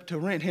rose up to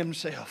rent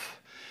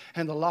himself.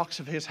 And the locks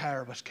of his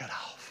hair was cut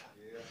off.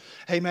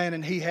 Amen.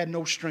 And he had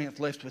no strength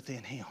left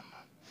within him.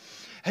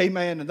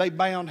 Amen. And they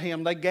bound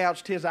him. They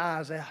gouged his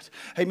eyes out.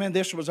 Amen.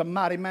 This was a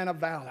mighty man of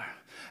valor.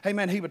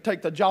 Amen. He would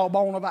take the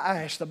jawbone of an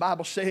ass, the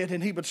Bible said,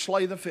 and he would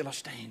slay the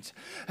Philistines.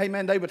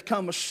 Amen. They would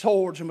come with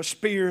swords and with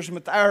spears and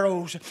with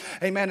arrows.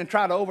 Amen. And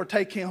try to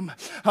overtake him.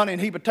 Honey,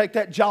 and he would take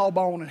that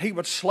jawbone and he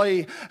would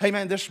slay,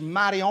 amen, this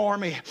mighty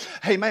army.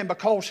 Amen.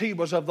 Because he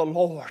was of the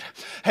Lord.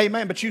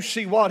 Amen. But you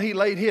see what? He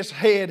laid his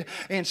head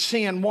in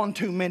sin one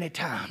too many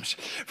times.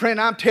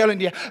 Friend, I'm telling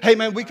you,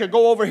 amen, we could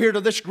go over here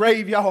to this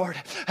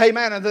graveyard.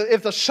 Amen. And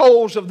if the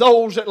souls of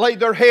those that laid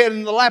their head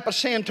in the lap of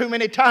sin too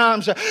many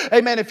times,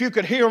 amen, if you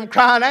could hear them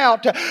crying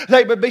out,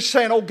 they would be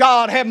saying, oh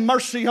God, have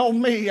mercy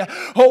on me.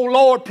 Oh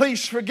Lord,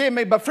 please forgive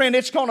me. But friend,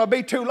 it's going to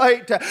be too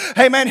late.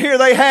 Amen. Here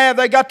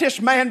they got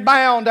this man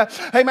bound.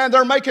 Amen.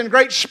 They're making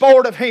great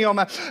sport of him.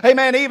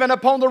 Amen. Even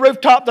upon the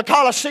rooftop, the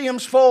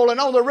Colosseum's full, and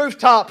on the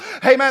rooftop,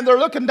 amen, they're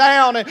looking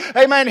down, and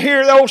amen,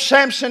 here the old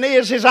Samson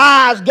is, his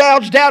eyes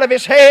gouged out of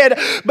his head.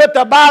 But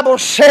the Bible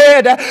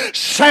said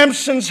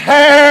Samson's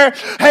hair,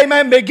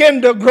 amen,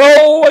 began to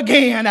grow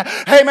again.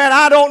 Amen.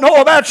 I don't know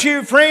about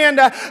you, friend.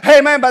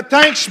 Amen. But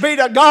thanks be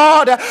to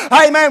God.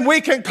 Amen.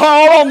 We can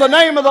call on the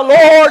name of the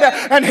Lord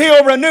and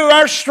He'll renew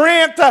our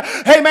strength.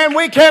 Amen.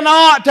 We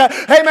cannot,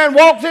 amen,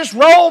 walk this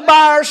road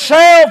by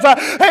ourselves.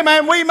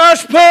 Amen. We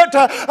must put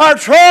our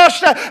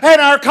trust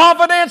and our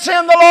confidence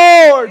in the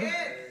Lord.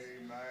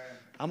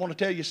 I'm going to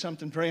tell you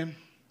something, friend.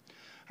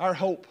 Our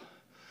hope,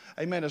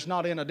 amen, is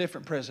not in a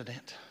different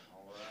president.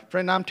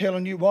 Friend, I'm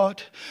telling you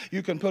what,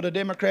 you can put a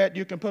Democrat,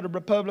 you can put a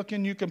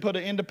Republican, you can put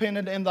an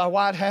independent in the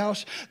White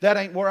House. That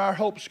ain't where our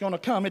hope's going to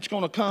come. It's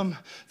going to come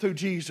through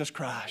Jesus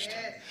Christ.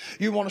 Yes.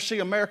 You want to see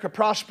America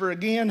prosper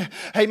again?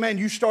 Amen.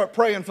 You start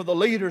praying for the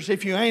leaders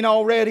if you ain't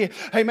already.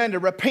 Amen. To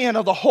repent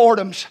of the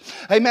whoredoms.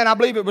 Amen. I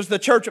believe it was the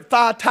church of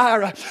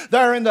Thyatira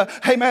there in the,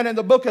 amen, in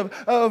the book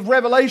of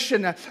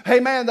Revelation.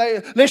 Amen.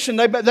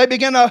 They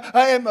begin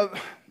to,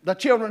 the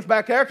children's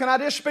back there. Can I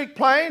just speak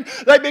plain?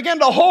 They begin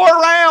to whore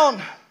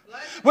around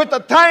with the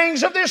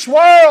things of this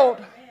world.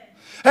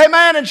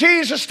 Amen. And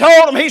Jesus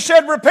told them, He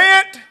said,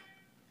 repent,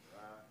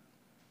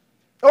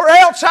 or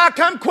else I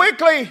come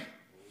quickly,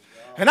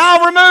 and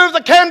I'll remove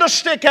the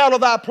candlestick out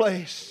of thy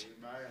place.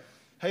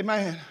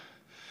 Amen.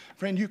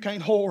 Friend, you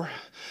can't whore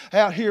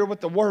out here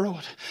with the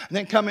world and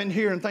then come in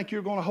here and think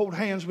you're going to hold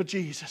hands with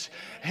Jesus.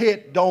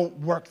 It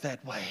don't work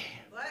that way.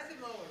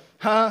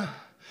 Huh?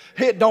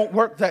 It don't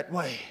work that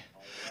way.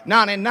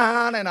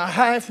 99 and a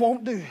half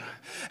won't do.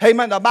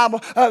 Amen. The Bible,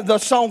 the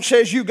song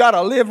says you got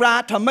to live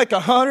right to make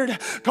 100,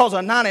 because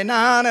a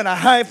 99 and a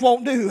half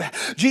won't do.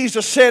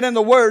 Jesus said in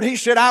the Word, He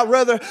said, I'd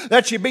rather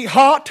that you be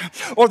hot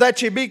or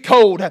that you be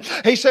cold.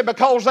 He said,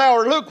 because thou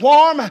art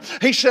lukewarm,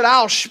 He said,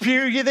 I'll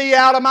spew you thee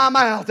out of my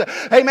mouth.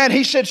 Amen.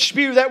 He said,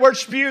 spew, that word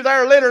spew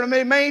there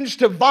literally means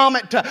to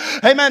vomit.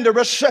 Amen. To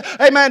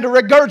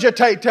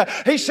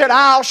regurgitate. He said,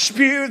 I'll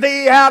spew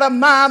thee out of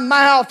my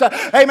mouth.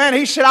 Amen.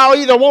 He said, I'll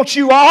either want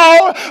you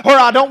all or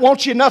I don't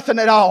want you nothing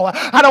at all.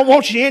 I don't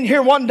want you you in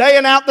here one day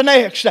and out the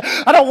next.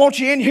 I don't want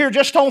you in here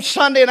just on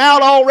Sunday and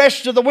out all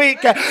rest of the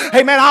week.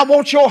 Amen. I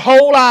want your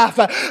whole life.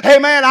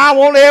 Amen. I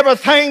want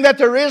everything that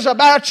there is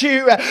about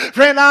you.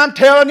 Friend, I'm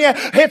telling you,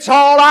 it's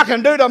all I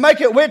can do to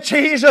make it with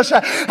Jesus.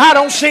 I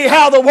don't see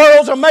how the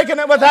world's making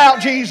it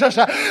without Jesus.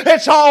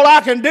 It's all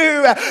I can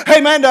do.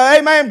 Amen.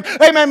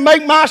 Amen.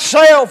 Make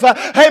myself,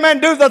 amen,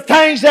 do the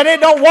things that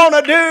it don't want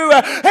to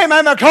do.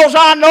 Amen. Because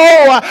I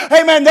know,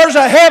 amen, there's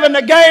a heaven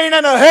to gain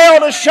and a hell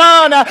to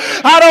shun.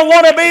 I don't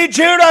want to be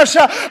Judas.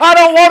 I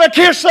don't want to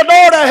kiss the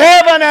door to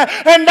heaven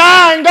and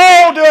die and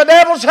go to a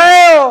devil's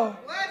hell.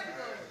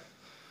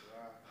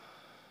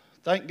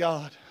 Thank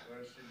God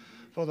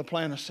for the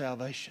plan of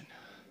salvation.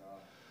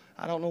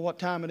 I don't know what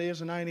time it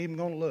is and I ain't even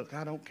going to look.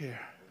 I don't care.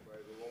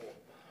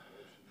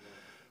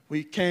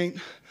 We can't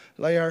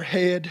lay our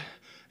head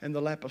in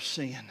the lap of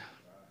sin.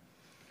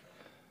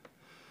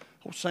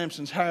 Old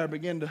Samson's hair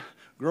began to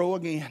grow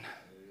again.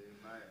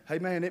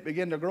 Amen. It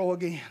began to grow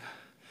again.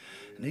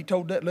 And he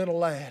told that little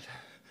lad,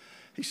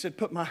 he said,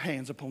 put my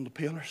hands upon the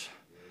pillars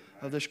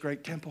of this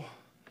great temple.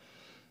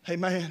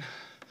 Amen.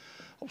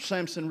 Old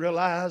Samson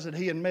realized that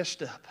he had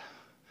messed up.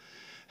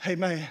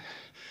 Amen.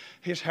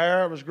 His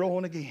hair was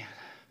growing again.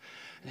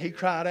 And he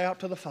cried out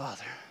to the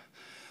Father,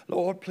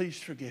 Lord, please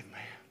forgive me.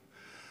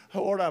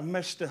 Lord, I've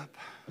messed up.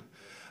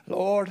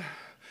 Lord,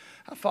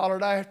 I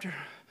followed after,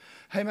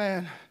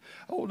 amen,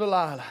 old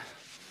Delilah.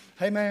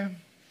 Amen.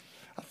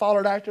 I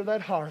followed after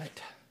that harlot.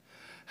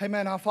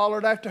 Amen. I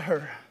followed after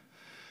her.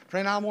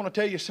 Friend, I want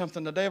to tell you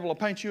something. The devil will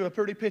paint you a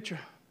pretty picture.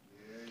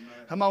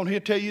 Come on, he'll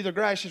tell you the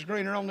grass is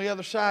greener on the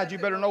other side. You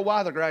better know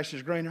why the grass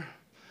is greener.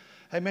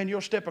 Amen.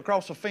 You'll step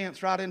across a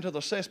fence right into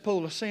the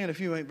cesspool of sin if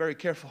you ain't very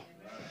careful.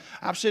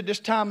 I've said this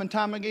time and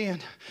time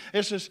again.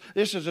 This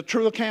is a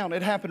true account.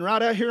 It happened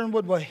right out here in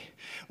Woodway.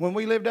 When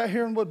we lived out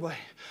here in Woodway,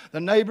 the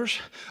neighbors,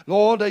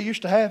 Lord,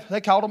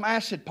 they called them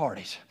acid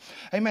parties.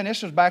 Amen.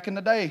 This was back in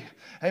the day.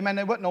 Amen.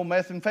 There wasn't no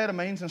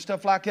methamphetamines and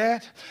stuff like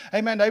that.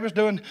 Amen. They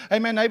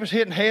was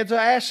hitting heads of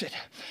acid.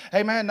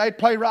 Amen. They'd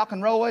play rock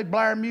and roll. They'd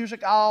blare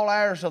music all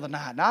hours of the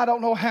night. Now, I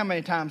don't know how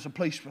many times the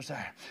police was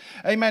there.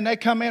 Amen. They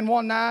come in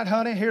one night,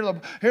 honey, hear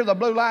the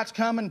blue lights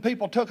coming,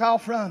 people took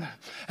off running.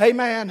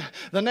 Amen.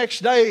 The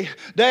next day,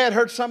 Dad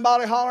heard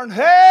somebody hollering,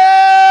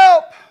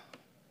 help!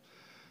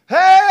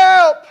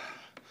 Help!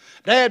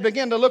 Dad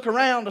began to look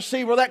around to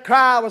see where that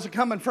cry was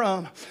coming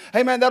from.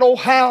 Amen. That old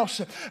house.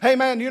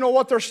 Amen. You know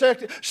what their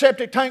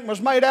septic tank was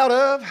made out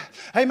of?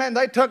 Amen.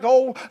 They took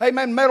old,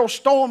 metal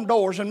storm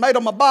doors and made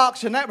them a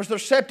box, and that was their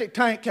septic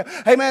tank.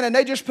 Amen. And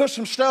they just put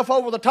some stuff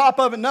over the top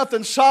of it,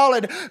 nothing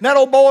solid. And that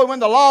old boy, when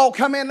the law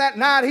come in that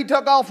night, he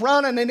took off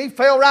running and he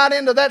fell right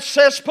into that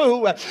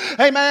cesspool.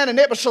 Amen. And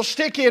it was so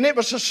sticky and it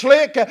was so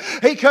slick,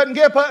 he couldn't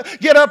get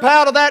up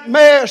out of that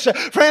mess.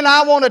 Friend,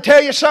 I want to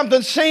tell you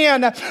something.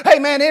 Sin,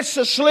 amen, it's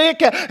so slick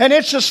and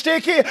it's so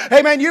sticky.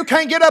 Amen. You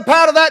can't get up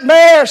out of that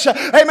mess.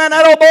 Amen.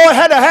 That old boy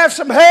had to have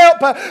some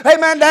help.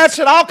 Amen. Dad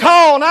said, I'll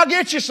call and I'll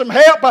get you some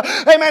help.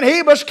 Amen.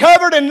 He was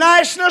covered in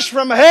niceness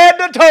from head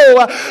to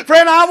toe.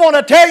 Friend, I want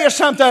to tell you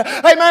something.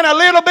 Amen. A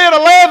little bit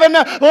of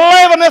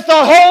leaveneth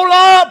the whole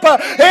lump.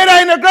 It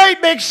ain't a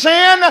great big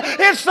sin.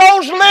 It's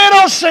those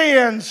little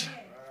sins.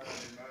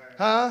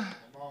 Huh?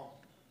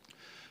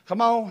 Come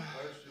on.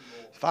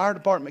 The fire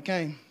department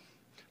came.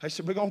 They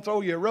said, we're going to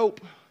throw you a rope.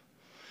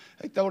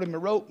 They throwed him a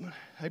rope.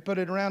 They put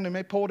it around him.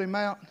 They pulled him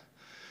out.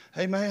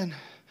 Amen.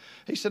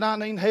 He said, I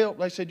need help.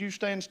 They said, you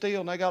stand still.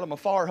 And they got him a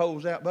fire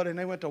hose out, buddy, and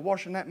they went to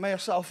washing that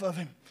mess off of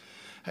him.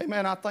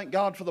 Amen. I thank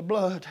God for the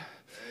blood.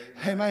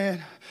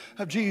 Amen.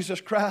 Of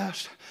Jesus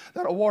Christ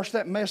that'll wash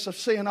that mess of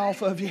sin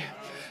off of you.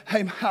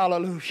 Amen.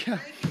 Hallelujah.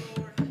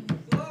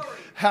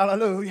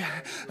 Hallelujah.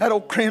 That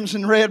old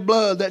crimson red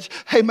blood, that's,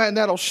 amen,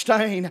 that'll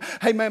stain.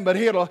 Amen, but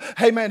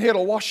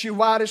it'll wash you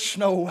white as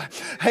snow.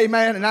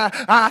 Amen, and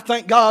I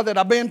thank God that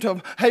I've been to,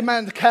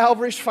 amen, the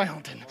Calvary's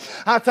fountain.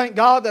 I thank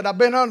God that I've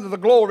been under the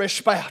glory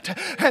spout,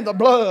 and the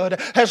blood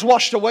has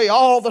washed away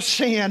all the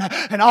sin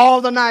and all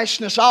the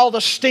niceness, all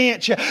the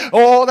stench.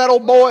 Oh, that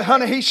old boy,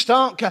 honey, he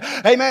stunk.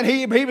 Amen,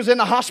 he was in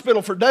the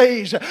hospital for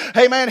days.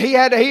 Amen, he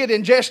had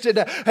ingested,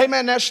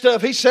 amen, that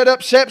stuff. He set up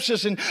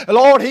sepsis, and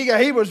Lord,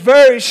 he was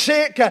very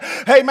sick.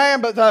 Amen.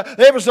 But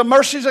it was the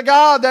mercies of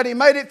God that he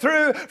made it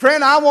through.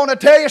 Friend, I want to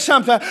tell you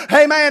something.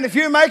 Amen. If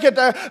you make it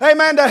to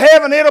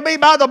heaven, it'll be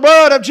by the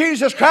blood of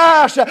Jesus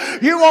Christ.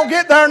 You won't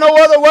get there no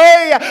other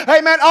way.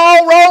 Amen.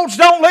 All roads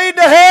don't lead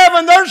to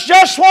heaven. There's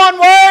just one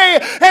way.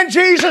 And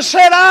Jesus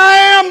said, I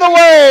am the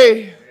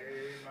way,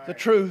 the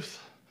truth,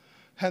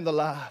 and the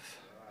life.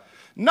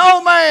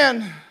 No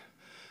man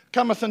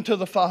cometh unto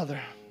the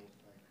Father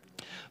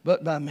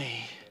but by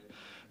me.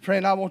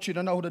 Friend, I want you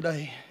to know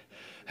today,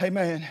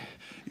 amen,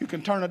 you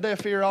can turn a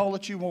deaf ear all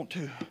that you want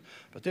to,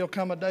 but there'll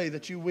come a day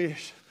that you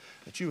wish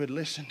that you had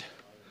listened.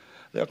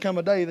 There'll come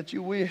a day that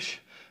you wish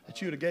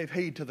that you would have gave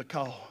heed to the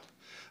call.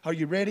 Are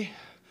you ready?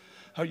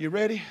 Are you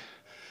ready?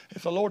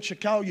 If the Lord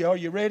should call you, are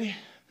you ready?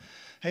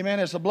 Amen.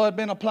 Has the blood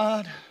been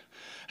applied?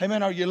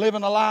 Amen. Are you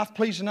living a life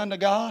pleasing unto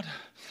God?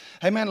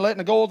 Amen.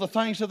 Letting go of the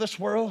things of this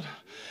world.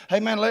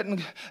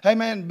 Amen.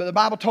 Amen. The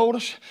Bible told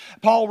us,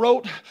 Paul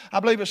wrote, I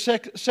believe it's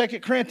 2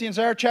 Corinthians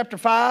there, chapter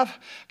 5.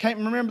 Can't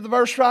remember the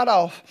verse right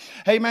off.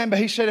 Amen. But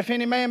he said, if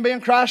any man be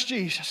in Christ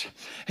Jesus,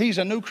 he's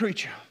a new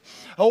creature.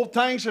 Old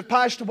things have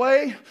passed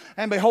away,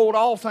 and behold,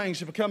 all things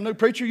have become new.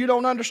 Preacher, you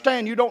don't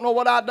understand. You don't know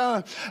what I've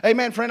done.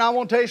 Amen, friend, I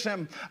want to tell you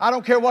something. I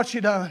don't care what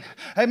you've done.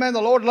 Amen,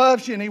 the Lord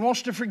loves you, and He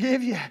wants to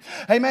forgive you.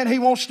 Amen, He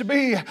wants to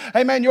be,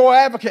 amen, your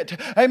advocate.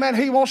 Amen,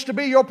 He wants to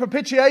be your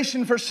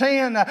propitiation for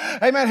sin.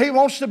 Amen, He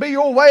wants to be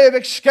your way of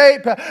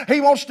escape. He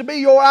wants to be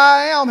your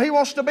I am. He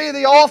wants to be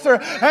the author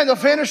and the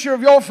finisher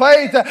of your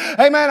faith.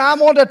 Amen, I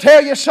want to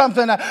tell you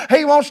something.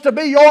 He wants to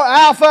be your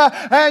Alpha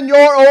and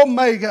your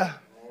Omega.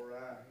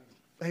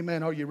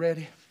 Amen. Are you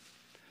ready?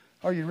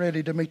 Are you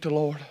ready to meet the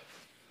Lord?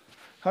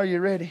 Are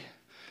you ready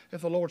if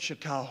the Lord should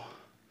call?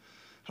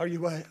 Are you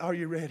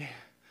ready?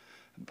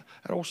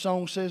 That old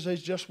song says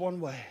there's just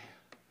one way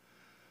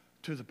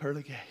to the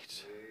pearly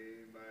gates.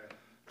 Amen.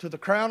 To the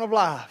crown of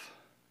life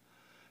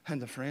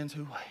and the friends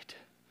who wait.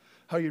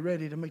 Are you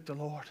ready to meet the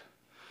Lord?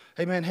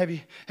 Amen. Have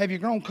you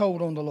grown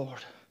cold on the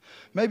Lord?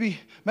 Maybe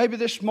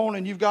this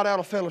morning you've got out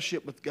of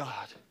fellowship with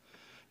God.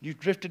 You've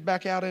drifted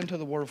back out into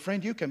the world.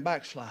 Friend, you can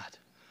backslide.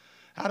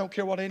 I don't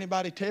care what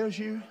anybody tells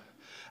you.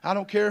 I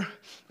don't care,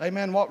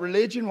 amen, what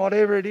religion,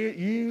 whatever it is,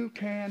 you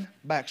can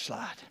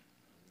backslide.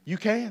 You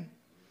can.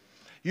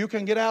 You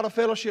can get out of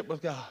fellowship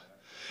with God.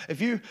 If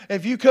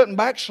you couldn't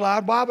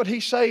backslide, why would He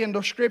say in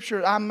the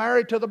Scripture, I'm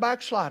married to the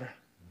backslider?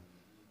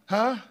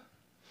 Huh?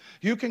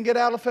 You can get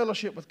out of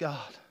fellowship with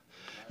God.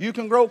 You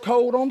can grow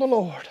cold on the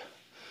Lord.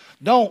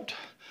 Don't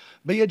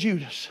be a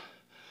Judas.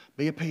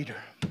 Be a Peter.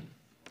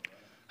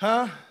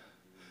 Huh?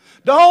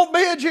 Don't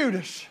be a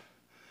Judas.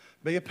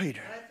 Be a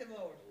Peter.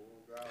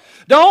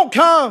 Don't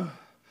come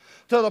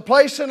to the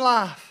place in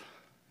life,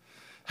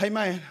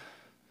 amen,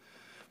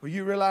 where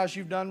you realize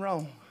you've done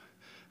wrong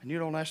and you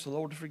don't ask the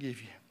Lord to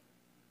forgive you.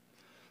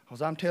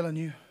 Because I'm telling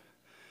you,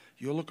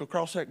 you'll look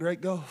across that great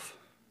gulf,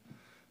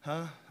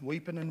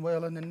 weeping and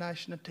wailing and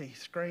gnashing of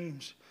teeth,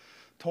 screams,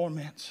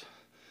 torments.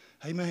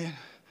 Amen.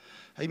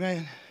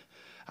 Amen.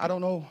 I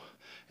don't know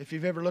if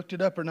you've ever looked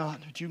it up or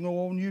not, but you can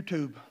go on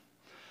YouTube.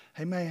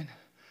 Amen.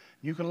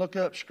 You can look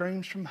up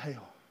screams from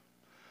hell.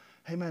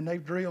 Amen.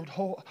 They've drilled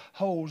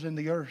holes in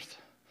the earth,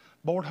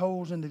 bored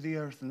holes into the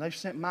earth, and they've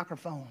sent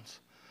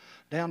microphones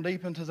down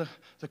deep into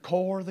the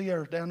core of the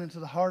earth, down into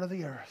the heart of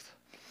the earth.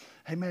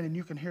 Amen. And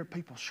you can hear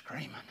people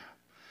screaming.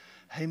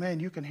 Amen.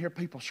 You can hear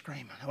people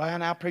screaming. Well,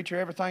 now, preacher,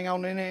 everything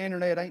on the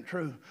internet ain't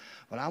true.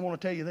 But I want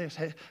to tell you this.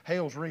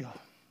 Hell's real.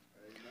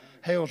 Amen.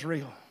 Hell's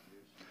real.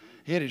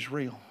 It is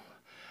real.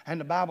 And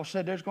the Bible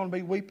said there's going to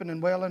be weeping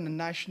and wailing and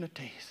gnashing of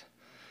teeth.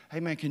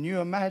 Amen. Can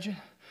you imagine?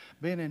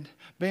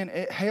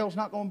 Hell's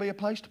not going to be a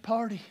place to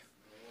party.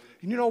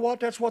 And you know what?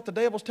 That's what the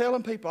devil's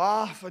telling people.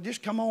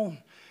 Just come on.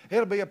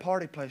 It'll be a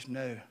party place.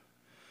 No.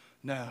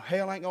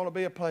 Hell ain't going to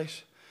be a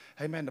place,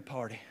 amen, to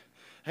party.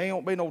 There ain't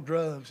going to be no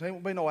drugs. There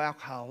won't be no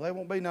alcohol. There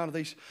won't be none of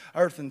these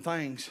earthen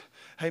things,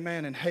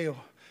 amen, in hell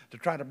to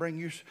try to bring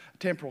you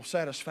temporal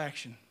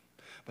satisfaction.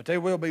 But there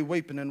will be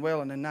weeping and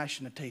wailing and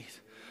gnashing of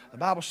teeth. The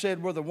Bible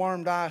said, where the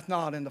worm dieth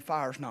not and the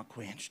fire's not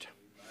quenched.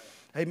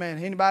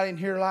 Amen. Anybody in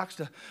here likes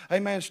to,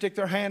 amen, stick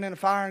their hand in the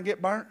fire and get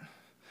burnt?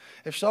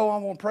 If so,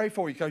 I'm going to pray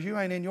for you because you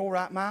ain't in your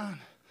right mind.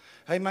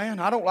 Amen.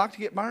 I don't like to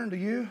get burned, do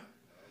you?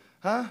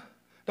 Huh?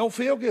 Don't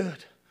feel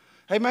good.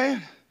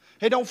 Amen.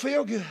 It don't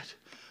feel good.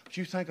 But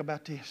you think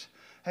about this.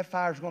 That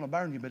fire's going to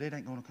burn you, but it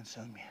ain't going to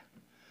consume you.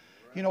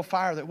 You know,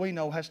 fire that we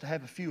know has to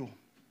have a fuel.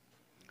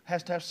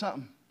 Has to have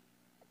something.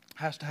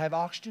 Has to have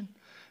oxygen,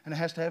 and it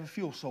has to have a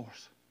fuel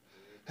source.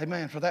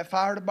 Amen. For that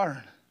fire to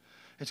burn,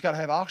 it's got to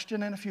have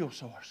oxygen and a fuel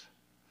source.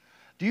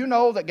 Do you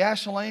know that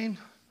gasoline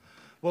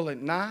will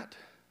ignite,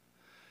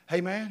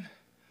 amen,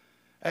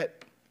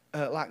 at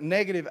like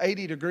negative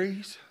 80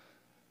 degrees?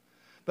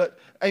 But,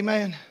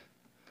 amen,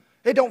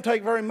 it don't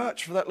take very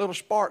much for that little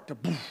spark to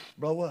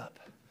blow up.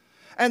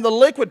 And the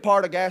liquid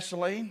part of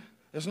gasoline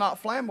is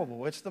not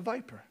flammable. It's the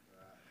vapor.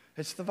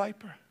 It's the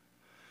vapor.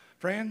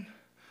 Friend,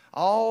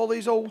 all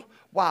these old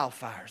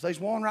wildfires. There's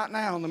one right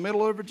now in the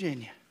middle of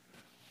Virginia.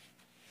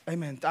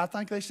 Amen. I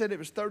think they said it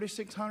was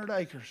 3,600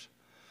 acres.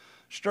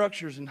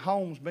 Structures and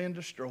homes being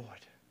destroyed.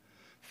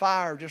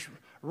 Fire just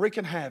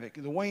wreaking havoc.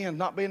 The wind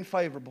not being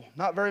favorable.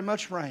 Not very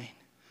much rain.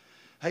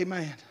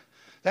 Amen.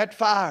 That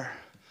fire,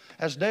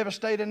 as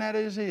devastating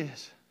as it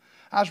is.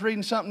 I was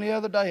reading something the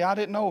other day. I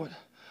didn't know it.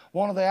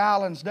 One of the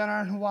islands down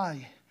there in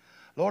Hawaii.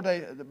 Lord,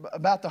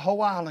 about the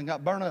whole island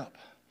got burnt up.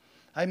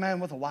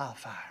 Amen. With a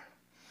wildfire.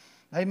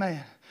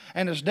 Amen.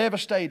 And as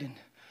devastating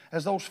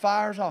as those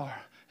fires are,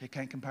 it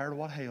can't compare to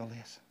what hell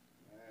is.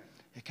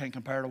 It can't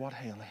compare to what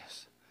hell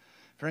is.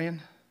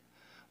 Friend,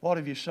 what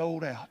have you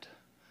sold out,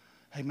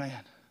 amen,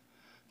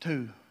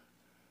 to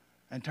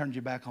and turned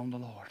your back on the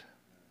Lord?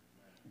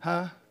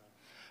 Huh?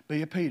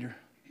 Be a Peter.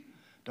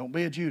 Don't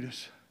be a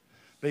Judas.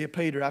 Be a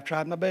Peter. I've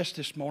tried my best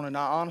this morning.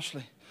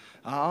 Honestly,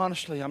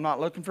 I'm not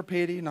looking for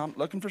pity. Not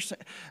looking for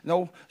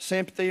no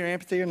sympathy or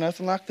empathy or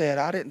nothing like that.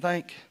 I didn't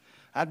think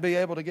I'd be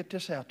able to get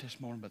this out this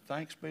morning, but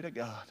thanks be to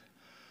God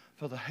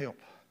for the help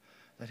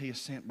that He has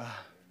sent by.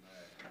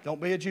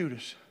 Don't be a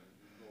Judas.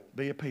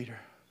 Be a Peter.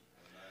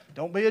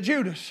 Don't be a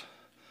Judas.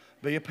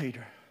 Be a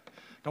Peter.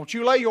 Don't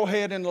you lay your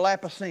head in the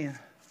lap of sin.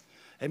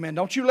 Amen.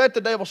 Don't you let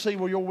the devil see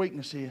where your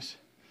weakness is.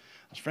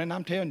 Friend,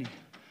 I'm telling you,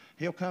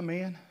 he'll come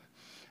in,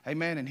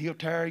 amen, and he'll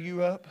tear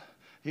you up.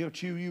 He'll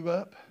chew you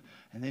up,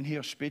 and then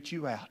he'll spit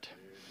you out.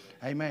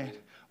 Amen.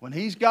 When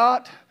he's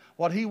got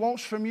what he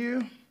wants from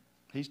you,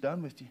 he's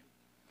done with you.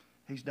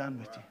 He's done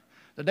with you.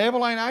 The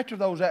devil ain't after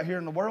those out here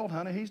in the world,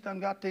 honey. He's done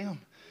got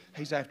them.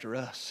 He's after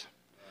us.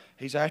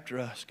 He's after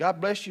us. God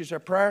bless you is our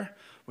prayer.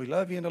 We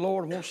love you in the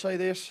Lord. I want to say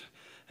this.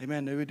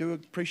 Amen. We do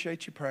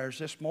appreciate your prayers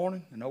this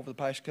morning and over the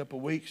past couple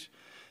of weeks.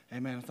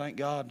 Amen. I thank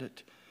God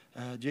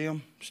that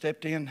Jim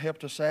stepped in and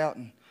helped us out.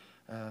 And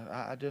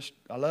I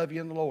love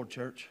you in the Lord,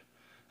 church.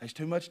 There's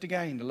too much to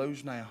gain to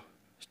lose now.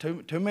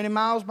 There's too many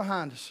miles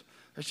behind us.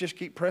 Let's just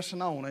keep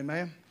pressing on.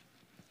 Amen.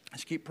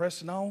 Let's keep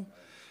pressing on.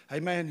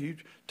 Amen. You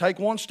take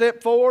one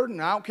step forward,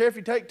 and I don't care if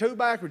you take two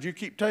backwards. You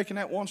keep taking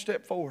that one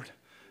step forward.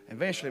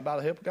 Eventually, by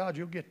the help of God,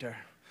 you'll get there.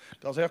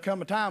 Because there'll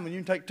come a time when you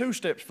can take two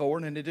steps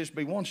forward and it'll just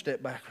be one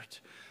step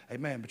backwards.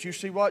 Amen. But you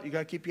see what? You got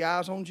to keep your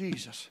eyes on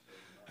Jesus.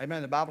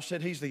 Amen. The Bible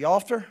said He's the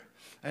author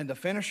and the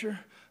finisher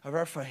of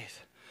our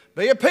faith.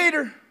 Be a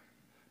Peter.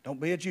 Don't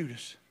be a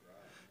Judas.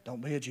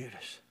 Don't be a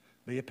Judas.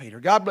 Be a Peter.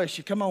 God bless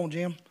you. Come on,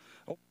 Jim.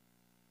 Thank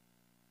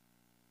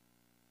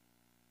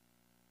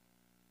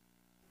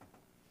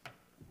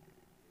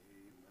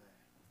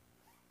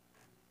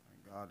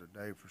God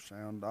today for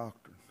sound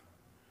doctrine.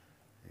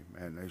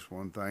 Amen. There's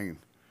one thing.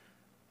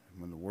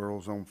 When the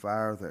world's on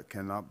fire, that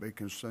cannot be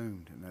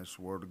consumed, and that's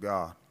the Word of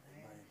God.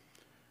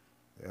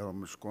 The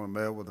elements are going to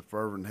melt with a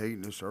fervent heat,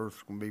 and this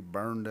earth's going to be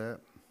burned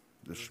up,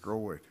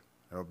 destroyed.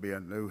 There'll be a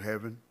new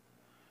heaven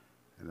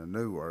and a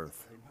new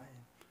earth. Amen.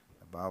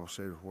 The Bible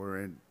says,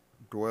 wherein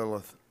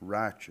dwelleth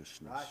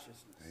righteousness.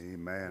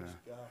 Amen. Praise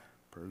God.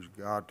 Praise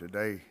God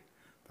today.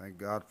 Thank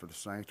God for the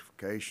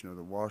sanctification of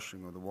the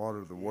washing of the water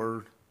of the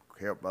Word,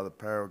 helped by the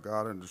power of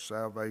God unto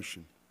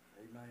salvation.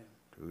 Amen.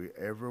 To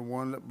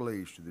everyone that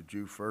believes, to the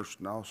Jew first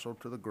and also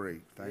to the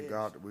Greek. Thank Yes.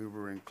 God that we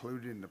were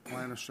included in the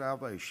plan of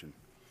salvation.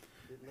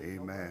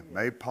 Amen.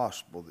 Made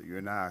possible that you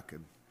and I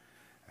could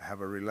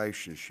have a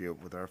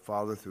relationship with our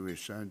Father through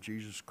His Son,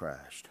 Jesus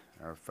Christ.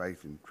 Our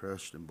faith and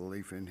trust and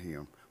belief in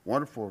Him.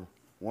 Wonderful,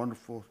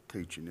 wonderful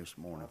teaching this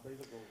morning.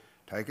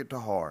 Take it to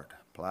heart.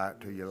 Apply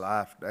it to your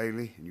life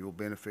daily, and you'll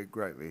benefit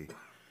greatly.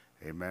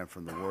 Amen.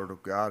 From the Word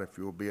of God, if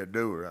you'll be a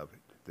doer of it.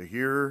 The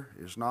hearer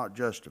is not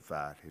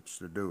justified. It's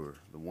the doer,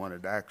 the one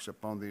that acts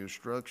upon the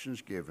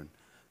instructions given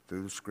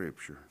through the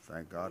Scripture.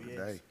 Thank God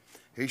today.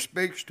 He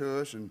speaks to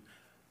us, and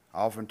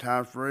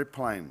oftentimes very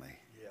plainly.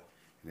 Yeah.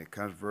 And it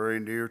comes very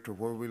near to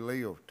where we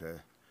live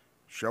to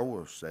show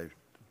us that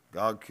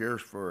God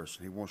cares for us.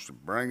 He wants to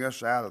bring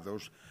us out of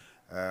those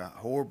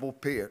horrible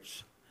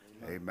pits,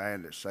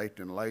 amen, that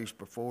Satan lays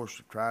before us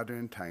to try to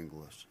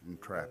entangle us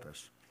and trap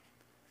us.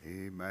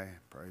 Amen.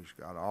 Praise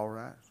God. All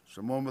right.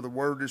 Someone with a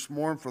word this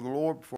morning for the Lord before